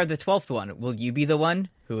says, you are the 12th one. Will you be the one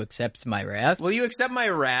who accepts my wrath? Will you accept my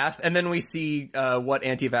wrath? And then we see what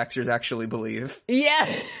anti-vaxxers actually believe. Yeah.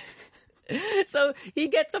 So he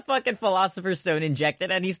gets a fucking Philosopher's Stone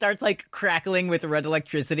injected and he starts like crackling with red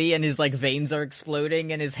electricity and his like veins are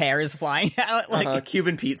exploding and his hair is flying out. Like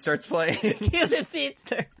Cuban Pete starts playing. Cuban Pete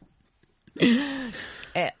starts.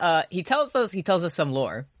 He tells us some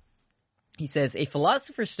lore. He says, a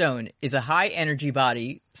Philosopher's Stone is a high-energy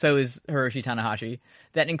body, so is Hiroshi Tanahashi,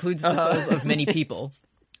 that includes the souls of many people.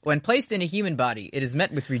 When placed in a human body, it is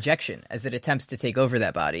met with rejection as it attempts to take over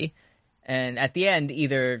that body. And at the end,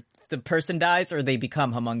 either the person dies or they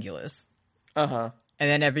become homunculus. And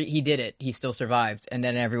then he did it. He still survived. And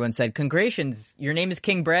then everyone said, congratulations, your name is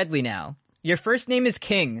King Bradley now. Your first name is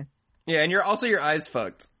King. Yeah, and your eyes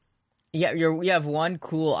fucked. Yeah, you have one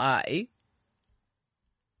cool eye.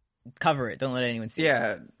 Cover it. Don't let anyone see it.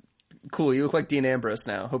 Yeah. Cool. You look like Dean Ambrose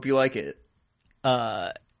now. Hope you like it.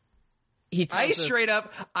 I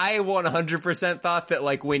 100% thought that,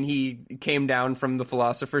 like, when he came down from the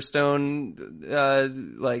Philosopher's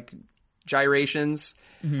Stone, like, gyrations,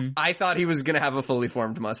 I thought he was gonna have a fully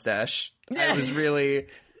formed mustache. I was really...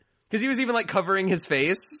 Because he was even, like, covering his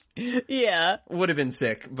face. Yeah. Would have been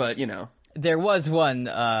sick, but, you know. There was one,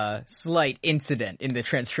 slight incident in the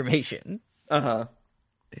transformation.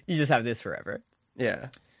 You just have this forever. Yeah.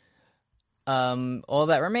 All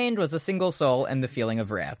that remained was a single soul and the feeling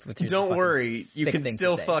of wrath. Don't worry, you can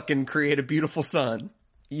still fucking create a beautiful son.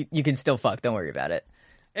 You can still fuck, don't worry about it.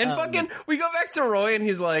 And fucking, we go back to Roy and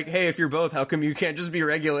he's like, hey, if you're both, how come you can't just be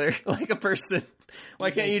regular, like a person?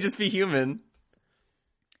 Why can't you just be human?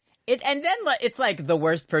 And then it's like the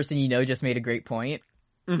worst person you know just made a great point.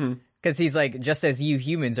 Mm-hmm. Because he's like, just as you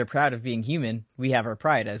humans are proud of being human, we have our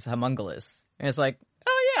pride as homunculus. And it's like,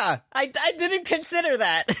 oh yeah, I didn't consider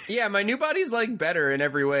that. Yeah, my new body's like better in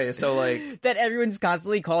every way, so like... that everyone's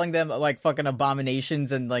constantly calling them like fucking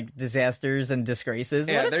abominations and like disasters and disgraces.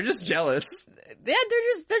 Yeah, they're just jealous. Yeah,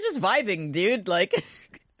 they're just vibing, dude. Like...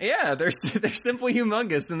 Yeah, they're simply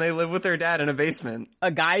humongous, and they live with their dad in a basement. A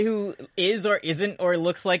guy who is or isn't or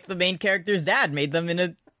looks like the main character's dad made them in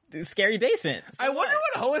a scary basement. So I wonder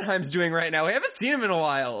what Hohenheim's doing right now. We haven't seen him in a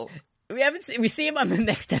while. We see him on the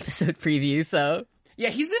next episode preview, so... Yeah,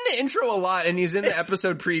 he's in the intro a lot, and he's in the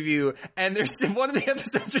episode preview, and there's one of the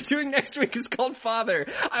episodes we're doing next week is called Father.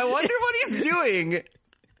 I wonder what he's doing.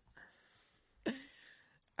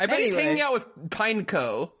 I bet he's hanging out with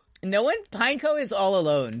Pineco. No one? Pineco is all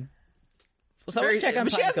alone. Well, check on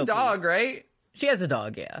but Pineco, she has a dog, please. right? She has a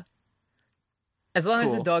dog, yeah. As long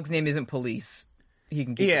as the dog's name isn't Police, he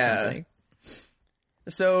can keep it company.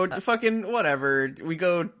 So, fucking whatever. We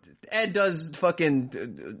go... Ed does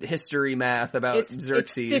fucking history math about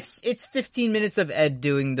Xerxes. It's 15 minutes of Ed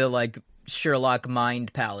doing the, like, Sherlock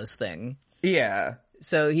Mind Palace thing. Yeah.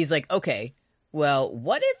 So he's like, okay, well,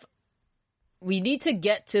 what if we need to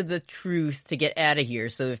get to the truth to get out of here?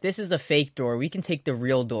 So if this is a fake door, we can take the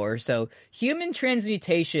real door. So human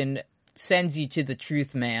transmutation sends you to the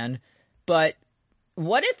truth, man. But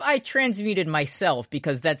what if I transmuted myself?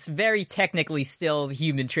 Because that's very technically still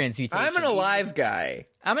human transmutation. I'm an alive guy.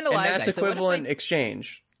 I'm an alive guy. And that's equivalent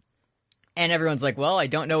exchange. And everyone's like, well, I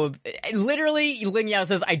don't know. Literally, Ling Yao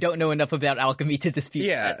says, I don't know enough about alchemy to dispute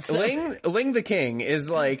that. So. Ling the King is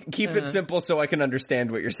like, keep it simple so I can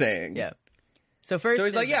understand what you're saying. Yeah. So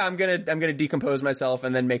he's like, yeah, I'm gonna decompose myself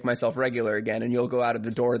and then make myself regular again, and you'll go out of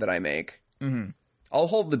the door that I make. Mm-hmm. I'll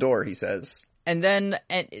hold the door, he says. And then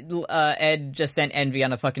Ed just sent Envy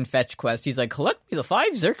on a fucking fetch quest. He's like, collect me the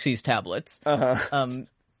 5 Xerxes tablets. Uh-huh.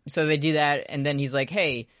 So they do that, and then he's like,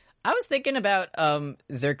 hey, I was thinking about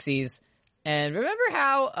Xerxes, and remember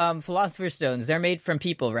how Philosopher's Stones, they're made from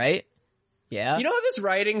people, right? Yeah. You know how this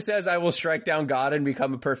writing says, I will strike down God and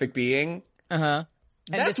become a perfect being? Uh-huh.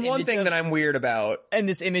 That's one thing that I'm weird about. And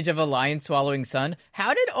this image of a lion swallowing sun.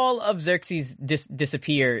 How did all of Xerxes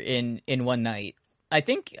disappear in one night? I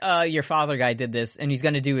think your father guy did this, and he's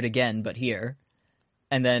going to do it again, but here.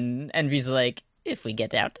 And then Envy's like, if we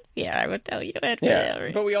get out, I would tell you. Yeah,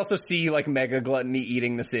 but we also see, like, Mega Gluttony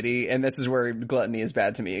eating the city, and this is where gluttony is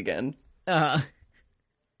bad to me again. Anyway,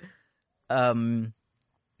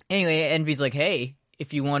 Envy's like, hey,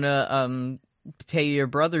 if you want to pay your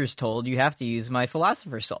brother's toll, you have to use my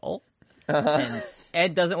Philosopher's Soul. And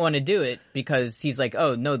Ed doesn't want to do it because he's like,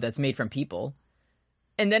 oh, no, that's made from people.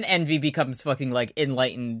 And then Envy becomes fucking, like,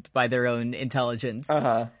 enlightened by their own intelligence.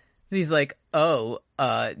 He's like, oh,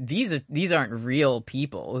 these aren't real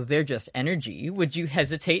people. They're just energy. Would you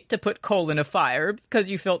hesitate to put coal in a fire because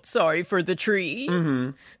you felt sorry for the tree?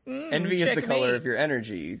 Mm-hmm. Envy is the color of your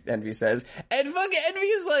energy, Envy says. And fucking Envy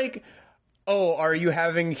is like, oh, are you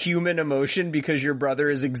having human emotion because your brother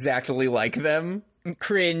is exactly like them?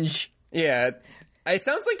 Cringe. Yeah. It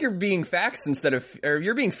sounds like you're being facts or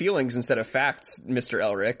you're being feelings instead of facts, Mr.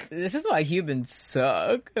 Elric. This is why humans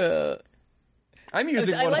suck. I'm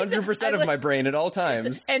using 100% of my brain at all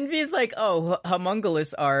times. Envy is like, oh,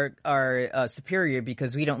 homunculus are superior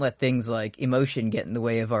because we don't let things like emotion get in the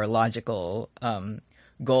way of our logical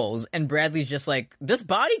goals. And Bradley's just like, this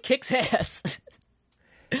body kicks ass.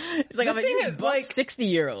 He's like, I'm a like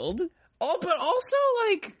 60-year-old. Oh, but also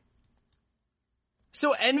like,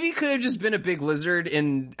 so Envy could have just been a big lizard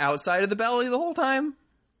outside of the belly the whole time.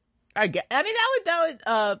 I mean, that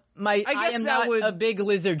would I am not a big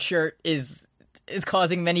lizard shirt is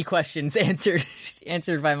causing many questions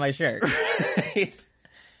answered by my shirt.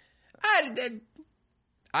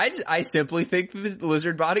 I simply think the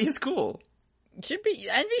lizard body is cool.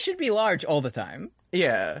 Envy should be large all the time.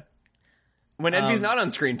 Yeah. When Envy's not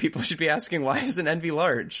on screen, people should be asking, why isn't Envy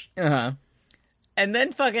large? Uh-huh. And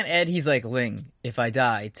then fucking Ed, he's like, Ling, if I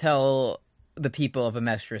die, tell the people of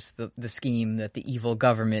Amestris the scheme that the evil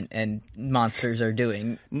government and monsters are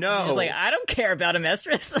doing. No. He's like, I don't care about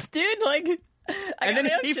Amestris, dude, like... And then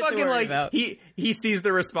he fucking, like, he sees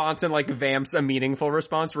the response and, like, vamps a meaningful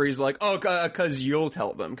response where he's like, oh, cause you'll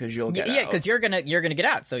tell them, cause you'll get out. Yeah, cause you're gonna get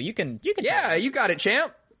out, so you can Yeah, you got it,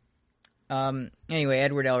 champ. Anyway,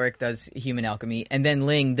 Edward Elric does human alchemy, and then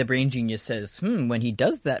Ling, the brain genius, says, when he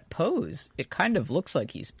does that pose, it kind of looks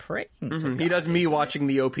like he's praying to God. He does me watching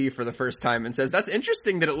the OP for the first time and says, that's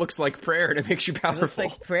interesting that it looks like prayer and it makes you powerful. It looks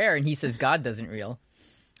like prayer, and he says God doesn't real.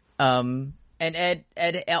 And Ed,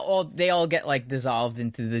 they all get, like, dissolved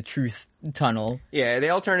into the truth tunnel. Yeah, they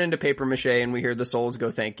all turn into paper mache, and we hear the souls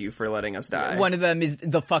go, thank you for letting us die. One of them is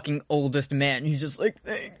the fucking oldest man. He's just like,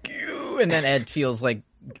 thank you. And then Ed feels, like,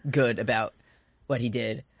 good about what he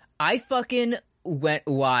did. I fucking went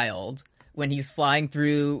wild when he's flying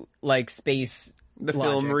through, like, space the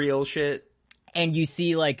film real shit. And you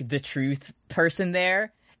see, like, the truth person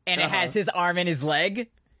there, and it has his arm and his leg.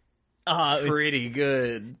 Pretty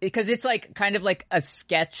good. Because it's, like, kind of like a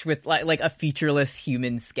sketch with, like a featureless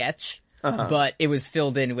human sketch. But it was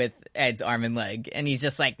filled in with Ed's arm and leg. And he's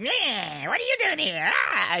just like, yeah, what are you doing here?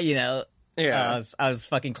 You know? Yeah. I was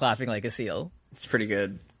fucking clapping like a seal. It's pretty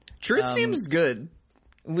good. Truth seems good.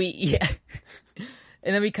 And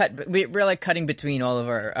then we're like cutting between all of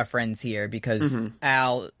our friends here because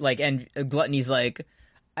Al, like, and Gluttony's like,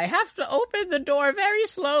 I have to open the door very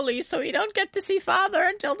slowly so we don't get to see Father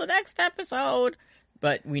until the next episode.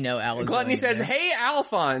 But we know Al is Gluttony says, hey,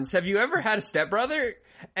 Alphonse, have you ever had a stepbrother?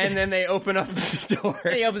 And then they open up the door.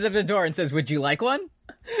 He opens up the door and says, would you like one?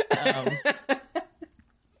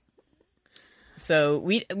 So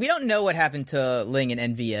we don't know what happened to Ling and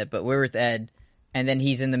Envy yet, but we're with Ed, and then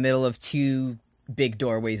he's in the middle of two big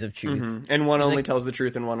doorways of truth. And one only tells the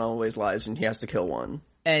truth and one always lies, and he has to kill one.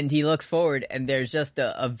 And he looks forward, and there's just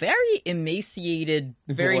a very emaciated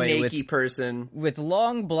very naked person with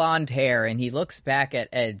long blonde hair, and he looks back at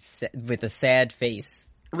Ed with a sad face.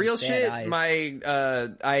 Real shit, eyes.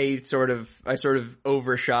 I sort of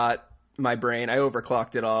overshot my brain. I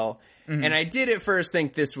overclocked it all. And I did at first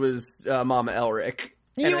think this was Mama Elric.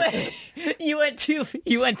 You went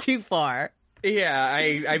too far. Yeah,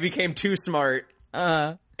 I became too smart.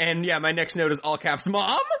 And yeah, my next note is all caps,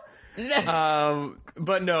 Mom.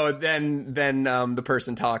 But no, then the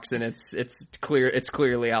person talks and it's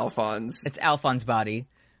clearly Alphonse. It's Alphonse's body.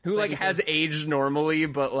 Who like has aged normally,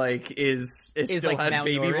 but like is still like has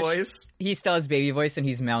baby voice. He still has baby voice and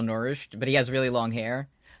he's malnourished, but he has really long hair.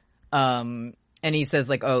 And he says,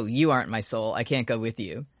 like, oh, you aren't my soul. I can't go with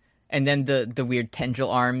you. And then the weird tendril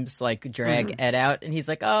arms, like, drag Ed out. And he's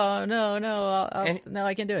like, oh, no, no, I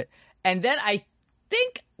can't do it. And then I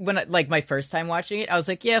think when, my first time watching it, I was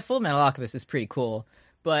like, yeah, Full Metal Alchemist is pretty cool.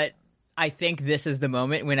 But I think this is the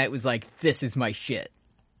moment when I was like, this is my shit.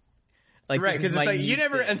 Like, right, because it's like, you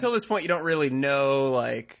never, until this point, you don't really know,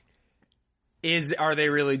 like, are they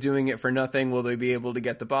really doing it for nothing? Will they be able to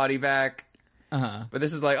get the body back? But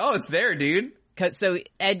this is like, oh, it's there, dude. So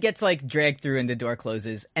Ed gets, like, dragged through and the door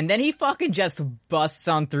closes, and then he fucking just busts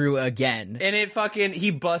on through again. And he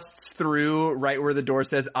busts through right where the door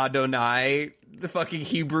says Adonai, the fucking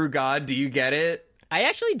Hebrew god. Do you get it? I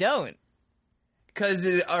actually don't. Because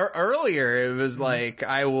earlier it was like,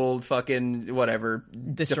 I will fucking, whatever,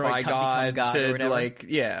 defy God to, like,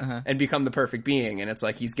 and become the perfect being. And it's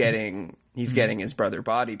like, he's getting his brother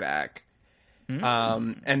body back.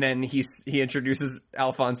 And then he introduces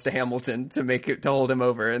Alphonse to Hamilton to hold him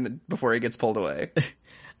over and before he gets pulled away.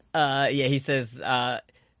 He says,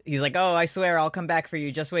 he's like, oh, I swear I'll come back for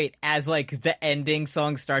you. Just wait. As like the ending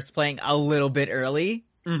song starts playing a little bit early.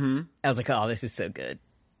 I was like, oh, this is so good.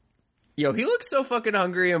 Yo, he looks so fucking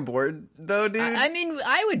hungry and bored though, dude. I mean,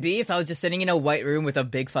 I would be if I was just sitting in a white room with a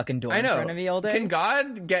big fucking door in front of me all day. Can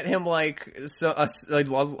God get him like a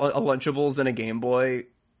Lunchables and a Game Boy?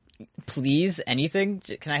 Please, anything?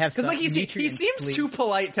 Can I have some? Because like he seems too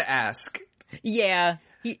polite to ask. Yeah,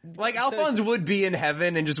 Alphonse would be in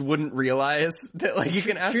heaven and just wouldn't realize that like you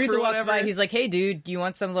can ask for whatever. He's like, hey, dude, do you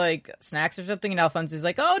want some like snacks or something? And Alphonse is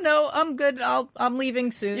like, oh no, I'm good. I'm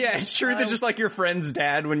leaving soon. Yeah, it's true. They're just like your friend's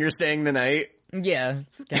dad when you're staying the night. Yeah,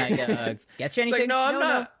 can I get you anything? Like, no, I'm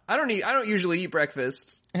not. I don't usually eat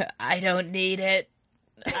breakfast. I don't need it.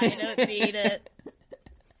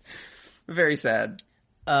 Very sad.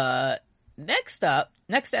 Next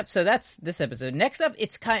episode, that's this episode. Next up,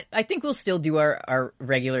 I think we'll still do our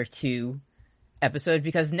regular 2 episode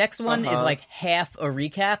because next one is like half a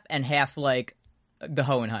recap and half like the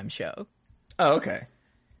Hohenheim show. Oh, okay.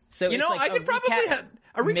 So I could probably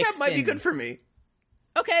a recap might be good for me.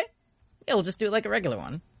 Okay. Yeah, we'll just do it like a regular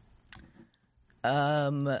one.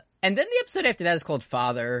 And then the episode after that is called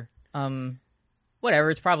Father.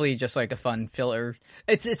 Whatever, it's probably just like a fun filler.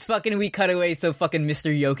 It's fucking we cut away so fucking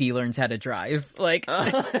Mr. Yoki learns how to drive. Like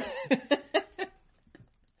yeah,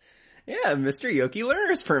 Mr. Yoki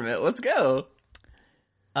learner's permit. Let's go.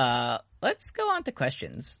 Let's go on to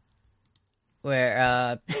questions.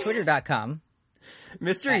 where Twitter.com.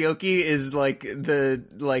 Mr. Yoki is like the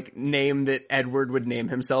name that Edward would name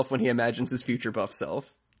himself when he imagines his future buff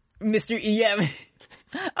self. Mr. Yeah,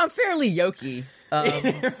 I'm fairly Yoki.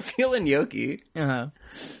 Feeling Yoki.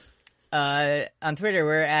 On Twitter,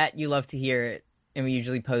 we're at You Love to Hear It, and we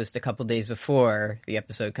usually post a couple days before the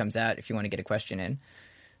episode comes out if you want to get a question in.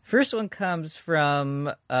 First one comes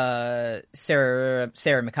from Sarah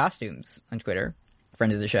McCostumes on Twitter,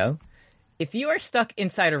 friend of the show. If you are stuck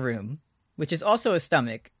inside a room, which is also a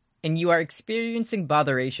stomach, and you are experiencing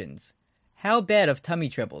botherations, how bad of tummy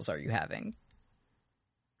troubles are you having?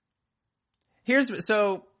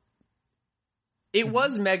 It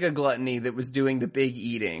was Mega Gluttony that was doing the big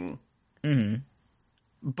eating. Mm-hmm.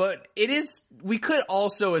 But we could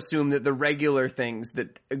also assume that the regular things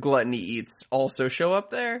that Gluttony eats also show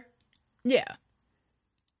up there? Yeah.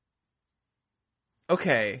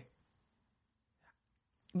 Okay.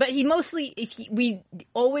 But we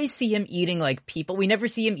always see him eating like people. We never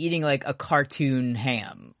see him eating like a cartoon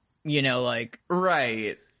ham. You know, like...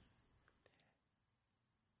 Right.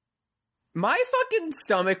 My fucking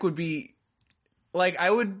stomach would be... Like,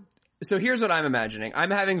 So here's what I'm imagining.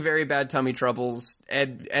 I'm having very bad tummy troubles.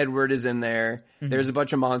 Edward is in there. Mm-hmm. There's a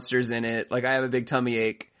bunch of monsters in it. Like, I have a big tummy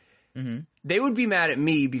ache. Mm-hmm. They would be mad at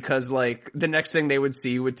me because, like, the next thing they would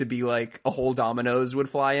see would to be, like, a whole Domino's would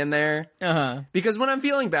fly in there. Uh-huh. Because when I'm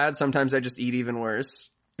feeling bad, sometimes I just eat even worse.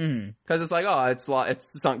 Mm-hmm. Because it's like, oh, it's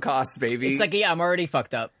sunk costs, baby. It's like, yeah, I'm already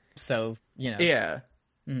fucked up. So, you know. Yeah.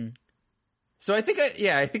 Mm-hmm. So I think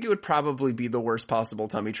it would probably be the worst possible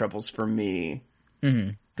tummy troubles for me.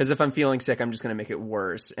 Mm-hmm. Because if I'm feeling sick, I'm just going to make it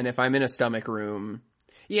worse. And if I'm in a stomach room,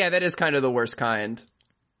 yeah, that is kind of the worst kind.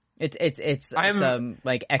 It's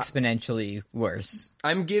like exponentially worse.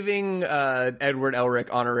 I'm giving Edward Elric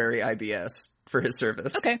honorary IBS for his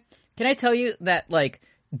service. Okay. Can I tell you that, like,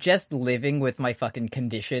 just living with my fucking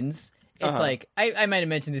conditions, it's like, I might have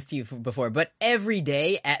mentioned this to you before, but every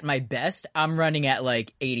day at my best, I'm running at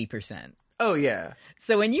like 80%. Oh, yeah.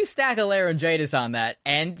 So when you stack a laryngitis on that,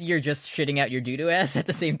 and you're just shitting out your doo-doo ass at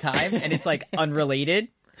the same time, and it's, like, unrelated.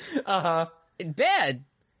 Bad.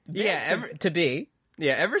 Yeah. To be.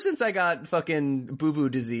 Yeah, ever since I got fucking boo-boo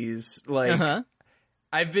disease, like,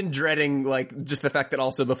 I've been dreading, like, just the fact that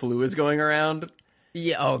also the flu is going around.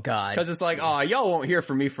 Yeah, oh, God. Because it's like, oh, y'all won't hear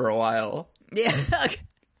from me for a while. Yeah.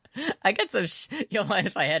 I got some you'll mind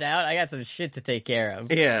if I head out? I got some shit to take care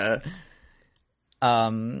of. Yeah.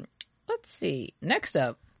 Let's see. Next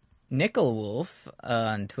up, Nickel Wolf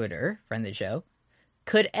on Twitter, friend of the show.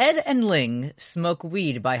 Could Ed and Ling smoke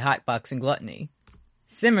weed by hotboxing Gluttony?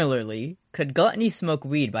 Similarly, could Gluttony smoke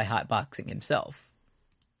weed by hotboxing himself?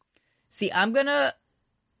 See, I'm gonna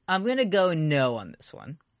go no on this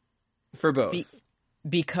one. For both.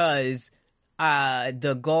 Because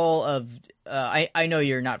the goal of I know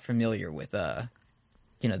you're not familiar with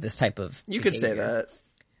this type of You could say that.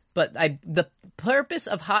 But the purpose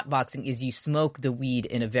of hotboxing is you smoke the weed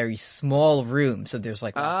in a very small room, so there's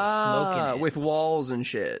like lots of smoke in it. With walls and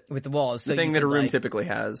shit. With the walls. The thing that a room typically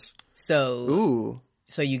has. So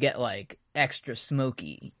you get like extra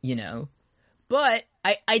smoky, you know? But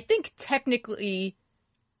I think technically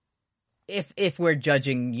if we're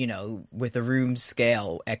judging, you know, with a room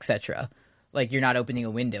scale, etc., like you're not opening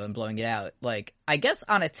a window and blowing it out, like I guess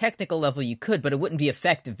on a technical level you could, but it wouldn't be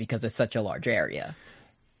effective because it's such a large area.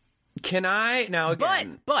 Can I now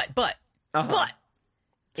again? But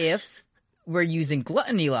if we're using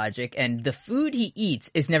gluttony logic and the food he eats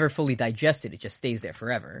is never fully digested, it just stays there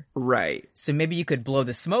forever. Right. So maybe you could blow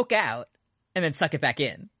the smoke out and then suck it back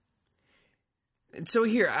in. So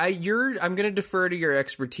here, I'm going to defer to your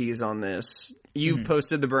expertise on this. You've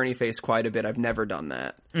posted the Bernie face quite a bit. I've never done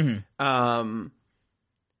that. Mm-hmm.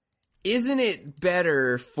 Isn't it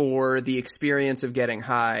better for the experience of getting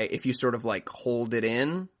high if you sort of like hold it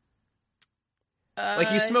in?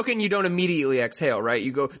 Like you smoke it and you don't immediately exhale, right?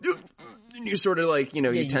 You go, and you sort of like, you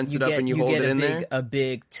know, you tense it up and you hold it in there. A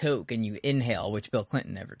big toke and you inhale, which Bill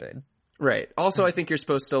Clinton never did. Right. Also, I think you're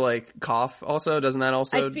supposed to like cough. Also, doesn't that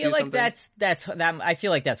also? I feel like that's I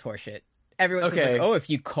feel like that's horseshit. Everyone's like, oh,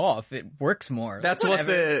 if you cough, it works more. That's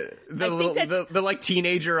whatever. What the like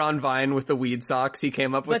teenager on Vine with the weed socks. He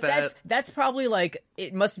came up with that. That's probably like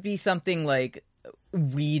it must be something like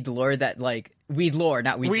weed lore that like weed lore,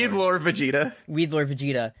 not weed. Weed lore Vegeta. Weed lore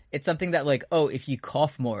Vegeta. It's something that like, oh, if you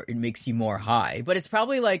cough more, it makes you more high. But it's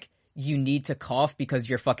probably like you need to cough because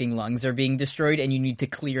your fucking lungs are being destroyed and you need to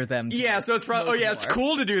clear them. Yeah, so it's probably it's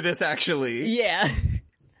cool to do this actually. Yeah.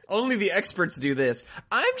 Only the experts do this.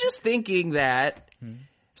 I'm just thinking that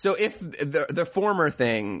So if the former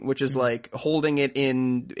thing, which is like holding it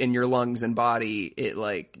in your lungs and body, it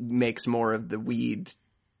like makes more of the weed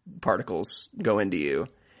particles go into you.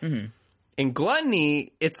 Mm-hmm. In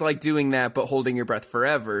gluttony, it's like doing that, but holding your breath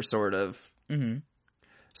forever, sort of. Mm-hmm.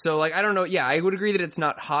 So like, I don't know. Yeah, I would agree that it's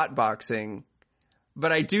not hot boxing,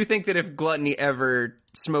 but I do think that if Gluttony ever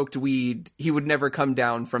smoked weed, he would never come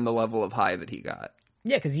down from the level of high that he got.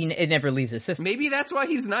 Yeah, because it never leaves his system. Maybe that's why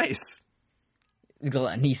he's nice.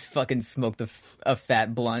 He's fucking smoked a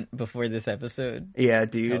fat blunt before this episode. Yeah,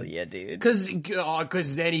 dude. Hell yeah, dude. Cause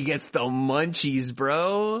then he gets the munchies,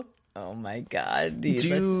 bro. Oh my god, dude.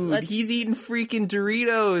 Dude, he's eating freaking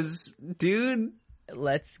Doritos, dude.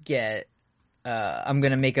 Let's get, I'm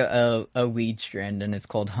gonna make a weed strand and it's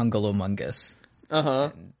called Hungalomungus.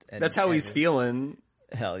 Uh-huh. That's how he's feeling.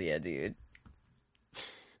 Hell yeah, dude.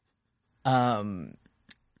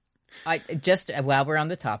 I just, while we're on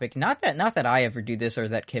the topic, not that I ever do this or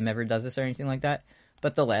that Kim ever does this or anything like that,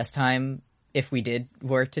 but the last time, if we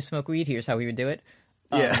were to smoke weed, here's how we would do it.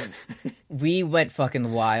 Yeah. We went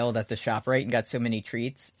fucking wild at the ShopRite and got so many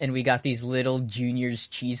treats, and we got these little Junior's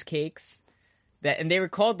cheesecakes and they were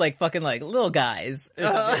called like fucking like little guys.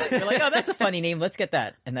 We're like, oh, that's a funny name. Let's get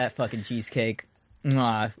that. And that fucking cheesecake.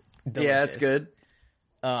 Mwah, yeah, it's good.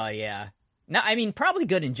 Oh, yeah. No, I mean, probably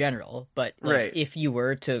good in general, but like, right. If you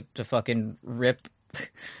were to fucking rip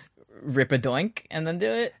a doink and then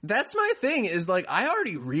do it. That's my thing, is like, I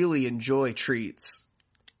already really enjoy treats.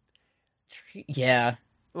 Yeah.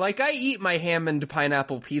 Like, I eat my ham and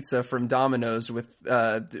pineapple pizza from Domino's with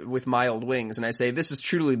mild wings, and I say, this is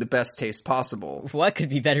truly the best taste possible. What could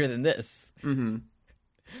be better than this? Mm-hmm.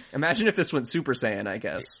 Imagine if this went Super Saiyan, I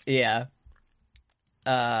guess. Yeah.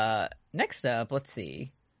 Next up, let's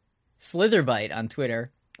see. Slitherbite on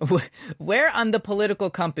Twitter. Where on the political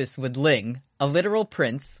compass would Ling, a literal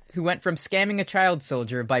prince, who went from scamming a child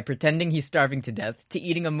soldier by pretending he's starving to death to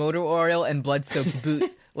eating a motor oil and blood-soaked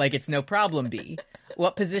boot like it's no problem be?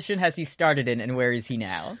 What position has he started in and where is he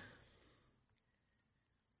now?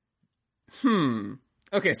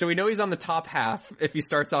 Okay, so we know he's on the top half if he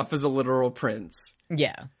starts off as a literal prince.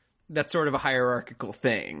 Yeah. That's sort of a hierarchical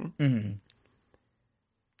thing. Mm-hmm.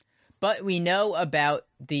 But we know about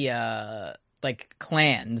the, like,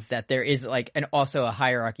 clans, that there is, like, also a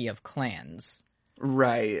hierarchy of clans.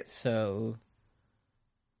 Right. So...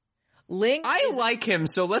 Ling... I like him,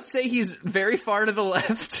 so let's say he's very far to the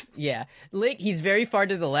left. Yeah. Ling, he's very far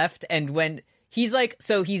to the left, and when... He's, like...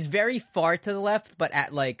 So he's very far to the left, but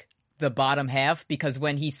at, like, the bottom half, because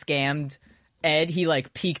when he scammed Ed, he,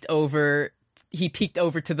 like, peeked over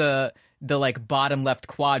to the like, bottom left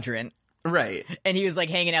quadrant. Right. And he was,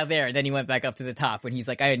 like, hanging out there, and then he went back up to the top when he's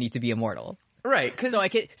like, I need to be immortal. Right, So I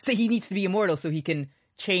can say he needs to be immortal so he can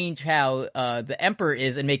change how the Emperor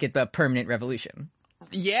is and make it the permanent revolution.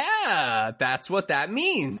 Yeah, that's what that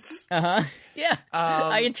means. Uh-huh. Yeah.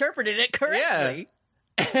 I interpreted it correctly.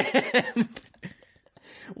 Yeah.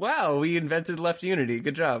 Wow, we invented left unity.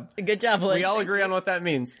 Good job. Good job, Blake. We all agree on what that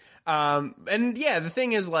means. And yeah, the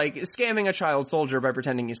thing is, like, scamming a child soldier by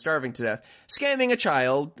pretending he's starving to death. Scamming a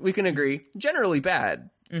child, we can agree, generally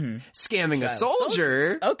bad. Mm-hmm. Scamming a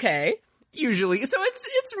soldier, okay, usually, so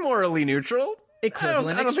it's morally neutral.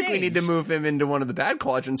 Equivalent I don't think we need to move him into one of the bad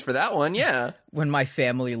quadrants for that one, yeah. When my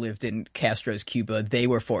family lived in Castro's Cuba, they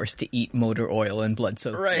were forced to eat motor oil and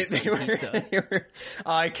blood-soaked right, they were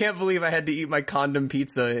I can't believe I had to eat my condom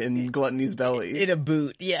pizza in Gluttony's belly. In a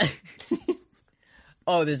boot, yeah.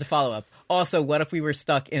 Oh, there's a follow-up. Also, what if we were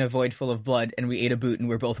stuck in a void full of blood and we ate a boot and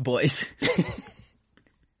we're both boys?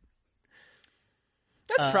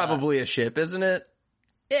 That's probably a ship, isn't it?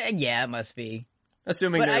 Yeah, it must be.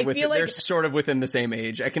 Assuming they're sort of within the same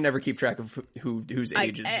age. I can never keep track of whose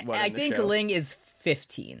age is what I in the think show. Ling is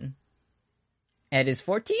 15. Ed is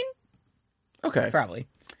 14? Okay. Probably.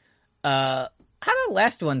 How about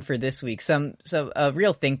last one for this week? A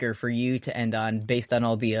real thinker for you to end on based on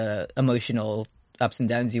all the emotional ups and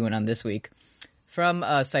downs you went on this week. From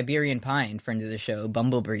Siberian Pine, friend of the show,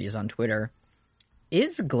 Bumblebreeze on Twitter.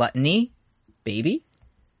 Is gluttony baby?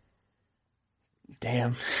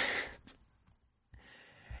 Damn.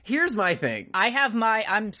 Here's my thing. I have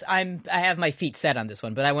my feet set on this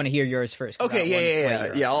one, but I want to hear yours first.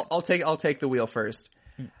 Okay, yeah. I'll take the wheel first.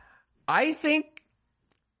 I think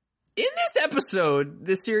in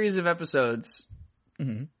this series of episodes,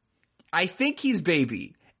 I think he's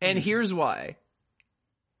baby, and here's why.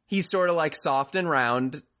 He's sort of like soft and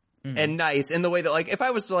round and nice in the way that, like, if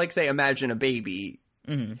I was to, like, say, imagine a baby,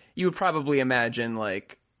 you would probably imagine,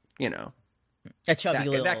 like, you know, a chubby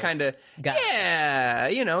little that kind of guy. Yeah,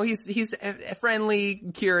 you know, he's friendly,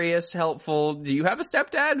 curious, helpful. Do you have a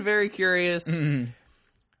stepdad? Very curious.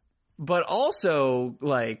 but also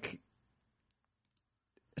like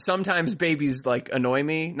sometimes babies like annoy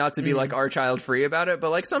me, not to be like our child free about it, but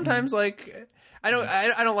like sometimes like I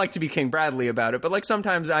don't like to be King Bradley about it, but like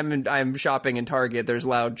sometimes I'm shopping in Target, there's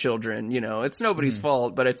loud children, you know, it's nobody's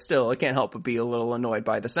fault, but it's still, I can't help but be a little annoyed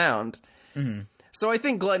by the sound. So I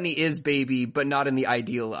think gluttony is baby, but not in the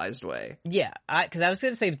idealized way. Yeah, because I was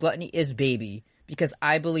going to say gluttony is baby, because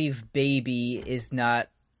I believe baby is not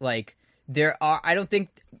like I don't think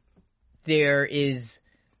there is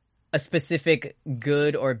a specific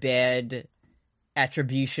good or bad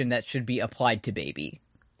attribution that should be applied to baby.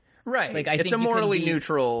 Right. Like, it's a morally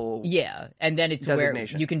neutral. Yeah. And then it's where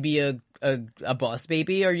you can be a boss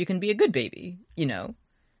baby or you can be a good baby, you know?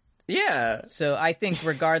 Yeah. So I think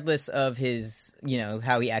regardless of his, you know,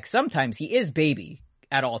 how he acts, sometimes he is baby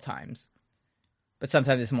at all times. But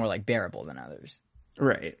sometimes it's more like bearable than others.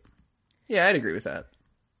 Right. Yeah, I'd agree with that.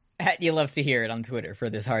 You love to hear it on Twitter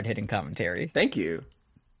for this hard-hitting commentary. Thank you.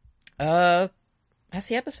 That's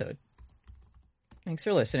the episode. Thanks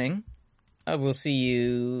for listening. We'll see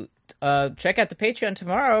you. Check out the Patreon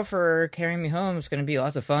tomorrow for Carrying Me Home. It's going to be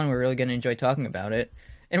lots of fun. We're really going to enjoy talking about it.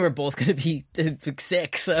 And we're both going to be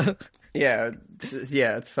sick, so... Yeah,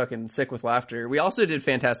 it's fucking sick with laughter. We also did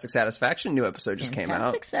Fantastic Satisfaction. New episode just came out.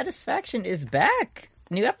 Fantastic Satisfaction is back.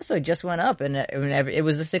 New episode just went up, and it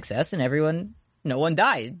was a success, and no one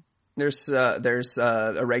died. There's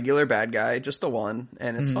a regular bad guy, just the one,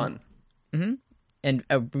 and it's fun. Mm-hmm. And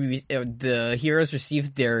the heroes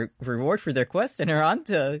received their reward for their quest and are on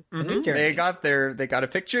to a new journey. They got a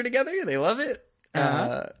picture together. They love it.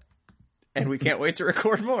 And we can't wait to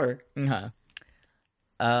record more.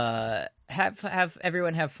 Have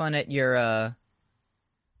everyone have fun at your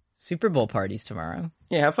Super Bowl parties tomorrow.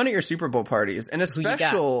 Yeah, have fun at your Super Bowl parties. And a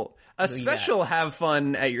special have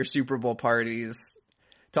fun at your Super Bowl parties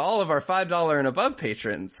to all of our $5 and above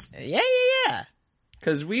patrons. Yeah.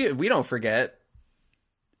 Because we don't forget.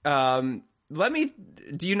 Do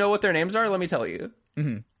you know what their names are? Let me tell you.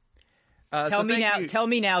 Mm-hmm. Tell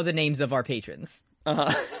me now the names of our patrons.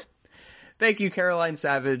 Thank you, Caroline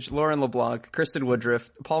Savage, Lauren LeBlanc, Kristen Woodruff,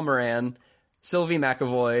 Paul Moran, Sylvie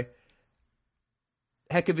McAvoy,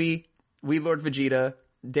 Heckabee, Weedlord Vegeta,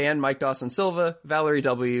 Dan Mike Dawson Silva, Valerie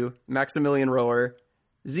W., Maximilian Rower,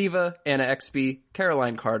 Ziva, Anna XP,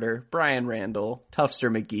 Caroline Carter, Brian Randall, Tufster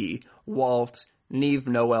McGee, Walt, Neve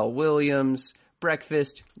Noel Williams,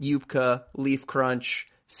 Breakfast, Yupka, Leaf Crunch,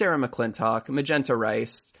 Sarah McClintock, Magenta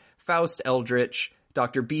Rice, Faust Eldritch,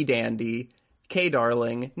 Dr. B. Dandy, K.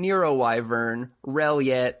 Darling, Nero Wyvern,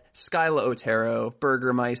 Reliet, Skyla Otero,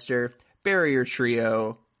 Burgermeister, Barrier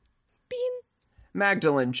Trio, Bean,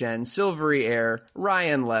 Magdalene Jen, Silvery Air,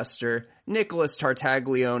 Ryan Lester, Nicholas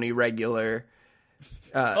Tartaglione Regular,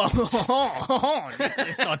 Nicholas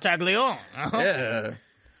Tartaglione.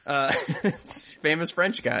 Yeah. Famous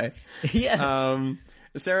French guy. Yeah.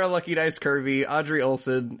 Sarah Lucky Dice Curvy, Audrey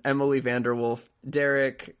Olson, Emily Vanderwolf,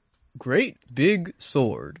 Derek. Great Big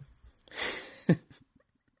Sword.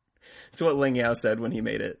 It's what Ling Yao said when he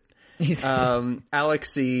made it.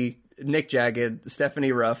 Alex C., Nick Jagged,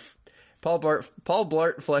 Stephanie Ruff, Paul Blart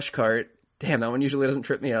Fleshcart. Damn, that one usually doesn't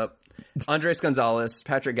trip me up. Andres Gonzalez,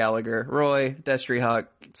 Patrick Gallagher, Roy, Destry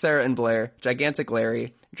Hawk, Sarah and Blair, Gigantic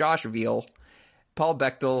Larry, Josh Veal, Paul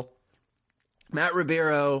Bechtel, Matt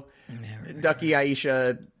Ribeiro, Ducky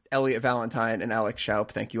Aisha, Elliot Valentine, and Alex Schaup.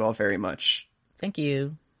 Thank you all very much. Thank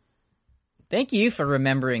you. Thank you for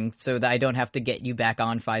remembering so that I don't have to get you back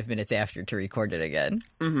on 5 minutes after to record it again.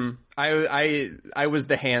 Mm-hmm. I was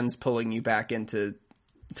the hands pulling you back into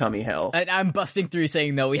tummy hell. And I'm busting through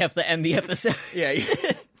saying, no, we have to end the episode. Yeah.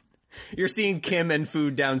 You're seeing Kim and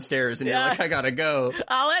food downstairs and you're like, I gotta go.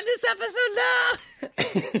 I'll end this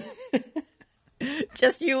episode now.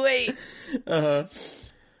 Just you wait.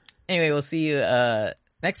 Anyway, we'll see you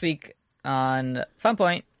next week on Fun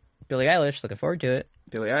Point. Billie Eilish, looking forward to it.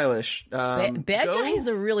 Billie Eilish. Bad Guy is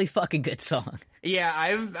a really fucking good song. Yeah,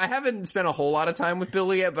 I haven't spent a whole lot of time with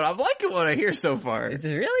Billie yet, but I'm liking what I hear so far. It's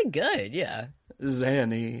really good, yeah.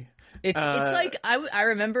 Zanny. It's like I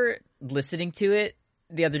remember listening to it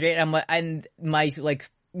the other day, and I'm like, and my like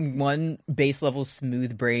one base level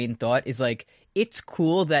smooth brain thought is like, it's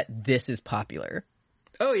cool that this is popular.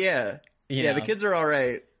 Oh yeah, yeah. The kids are all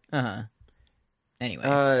right. Anyway,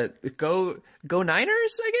 go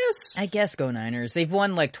Niners, I guess. I guess go Niners. They've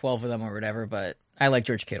won like 12 of them or whatever, but I like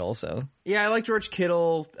George Kittle, so yeah, I like George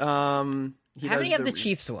Kittle. How many have the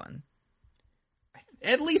Chiefs won?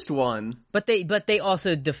 At least one. But they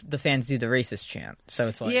also the fans do the racist chant, so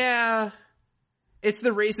it's like yeah, it's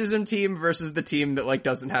the racism team versus the team that like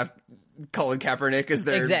doesn't have Colin Kaepernick as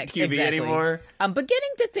their QB anymore. I'm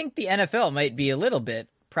beginning to think the NFL might be a little bit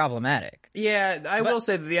problematic. Yeah, I will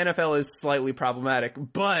say that the NFL is slightly problematic,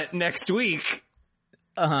 but next week...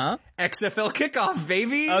 XFL kickoff,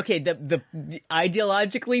 baby! Okay, the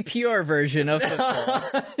ideologically pure version of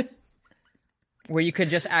football. Where you could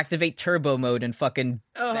just activate turbo mode and fucking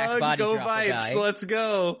back body go drop Vipes, a guy. Let's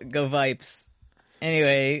go. Go Vipes.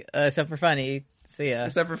 Anyway, Except for Funny. See ya.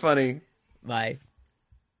 Except for Funny. Bye.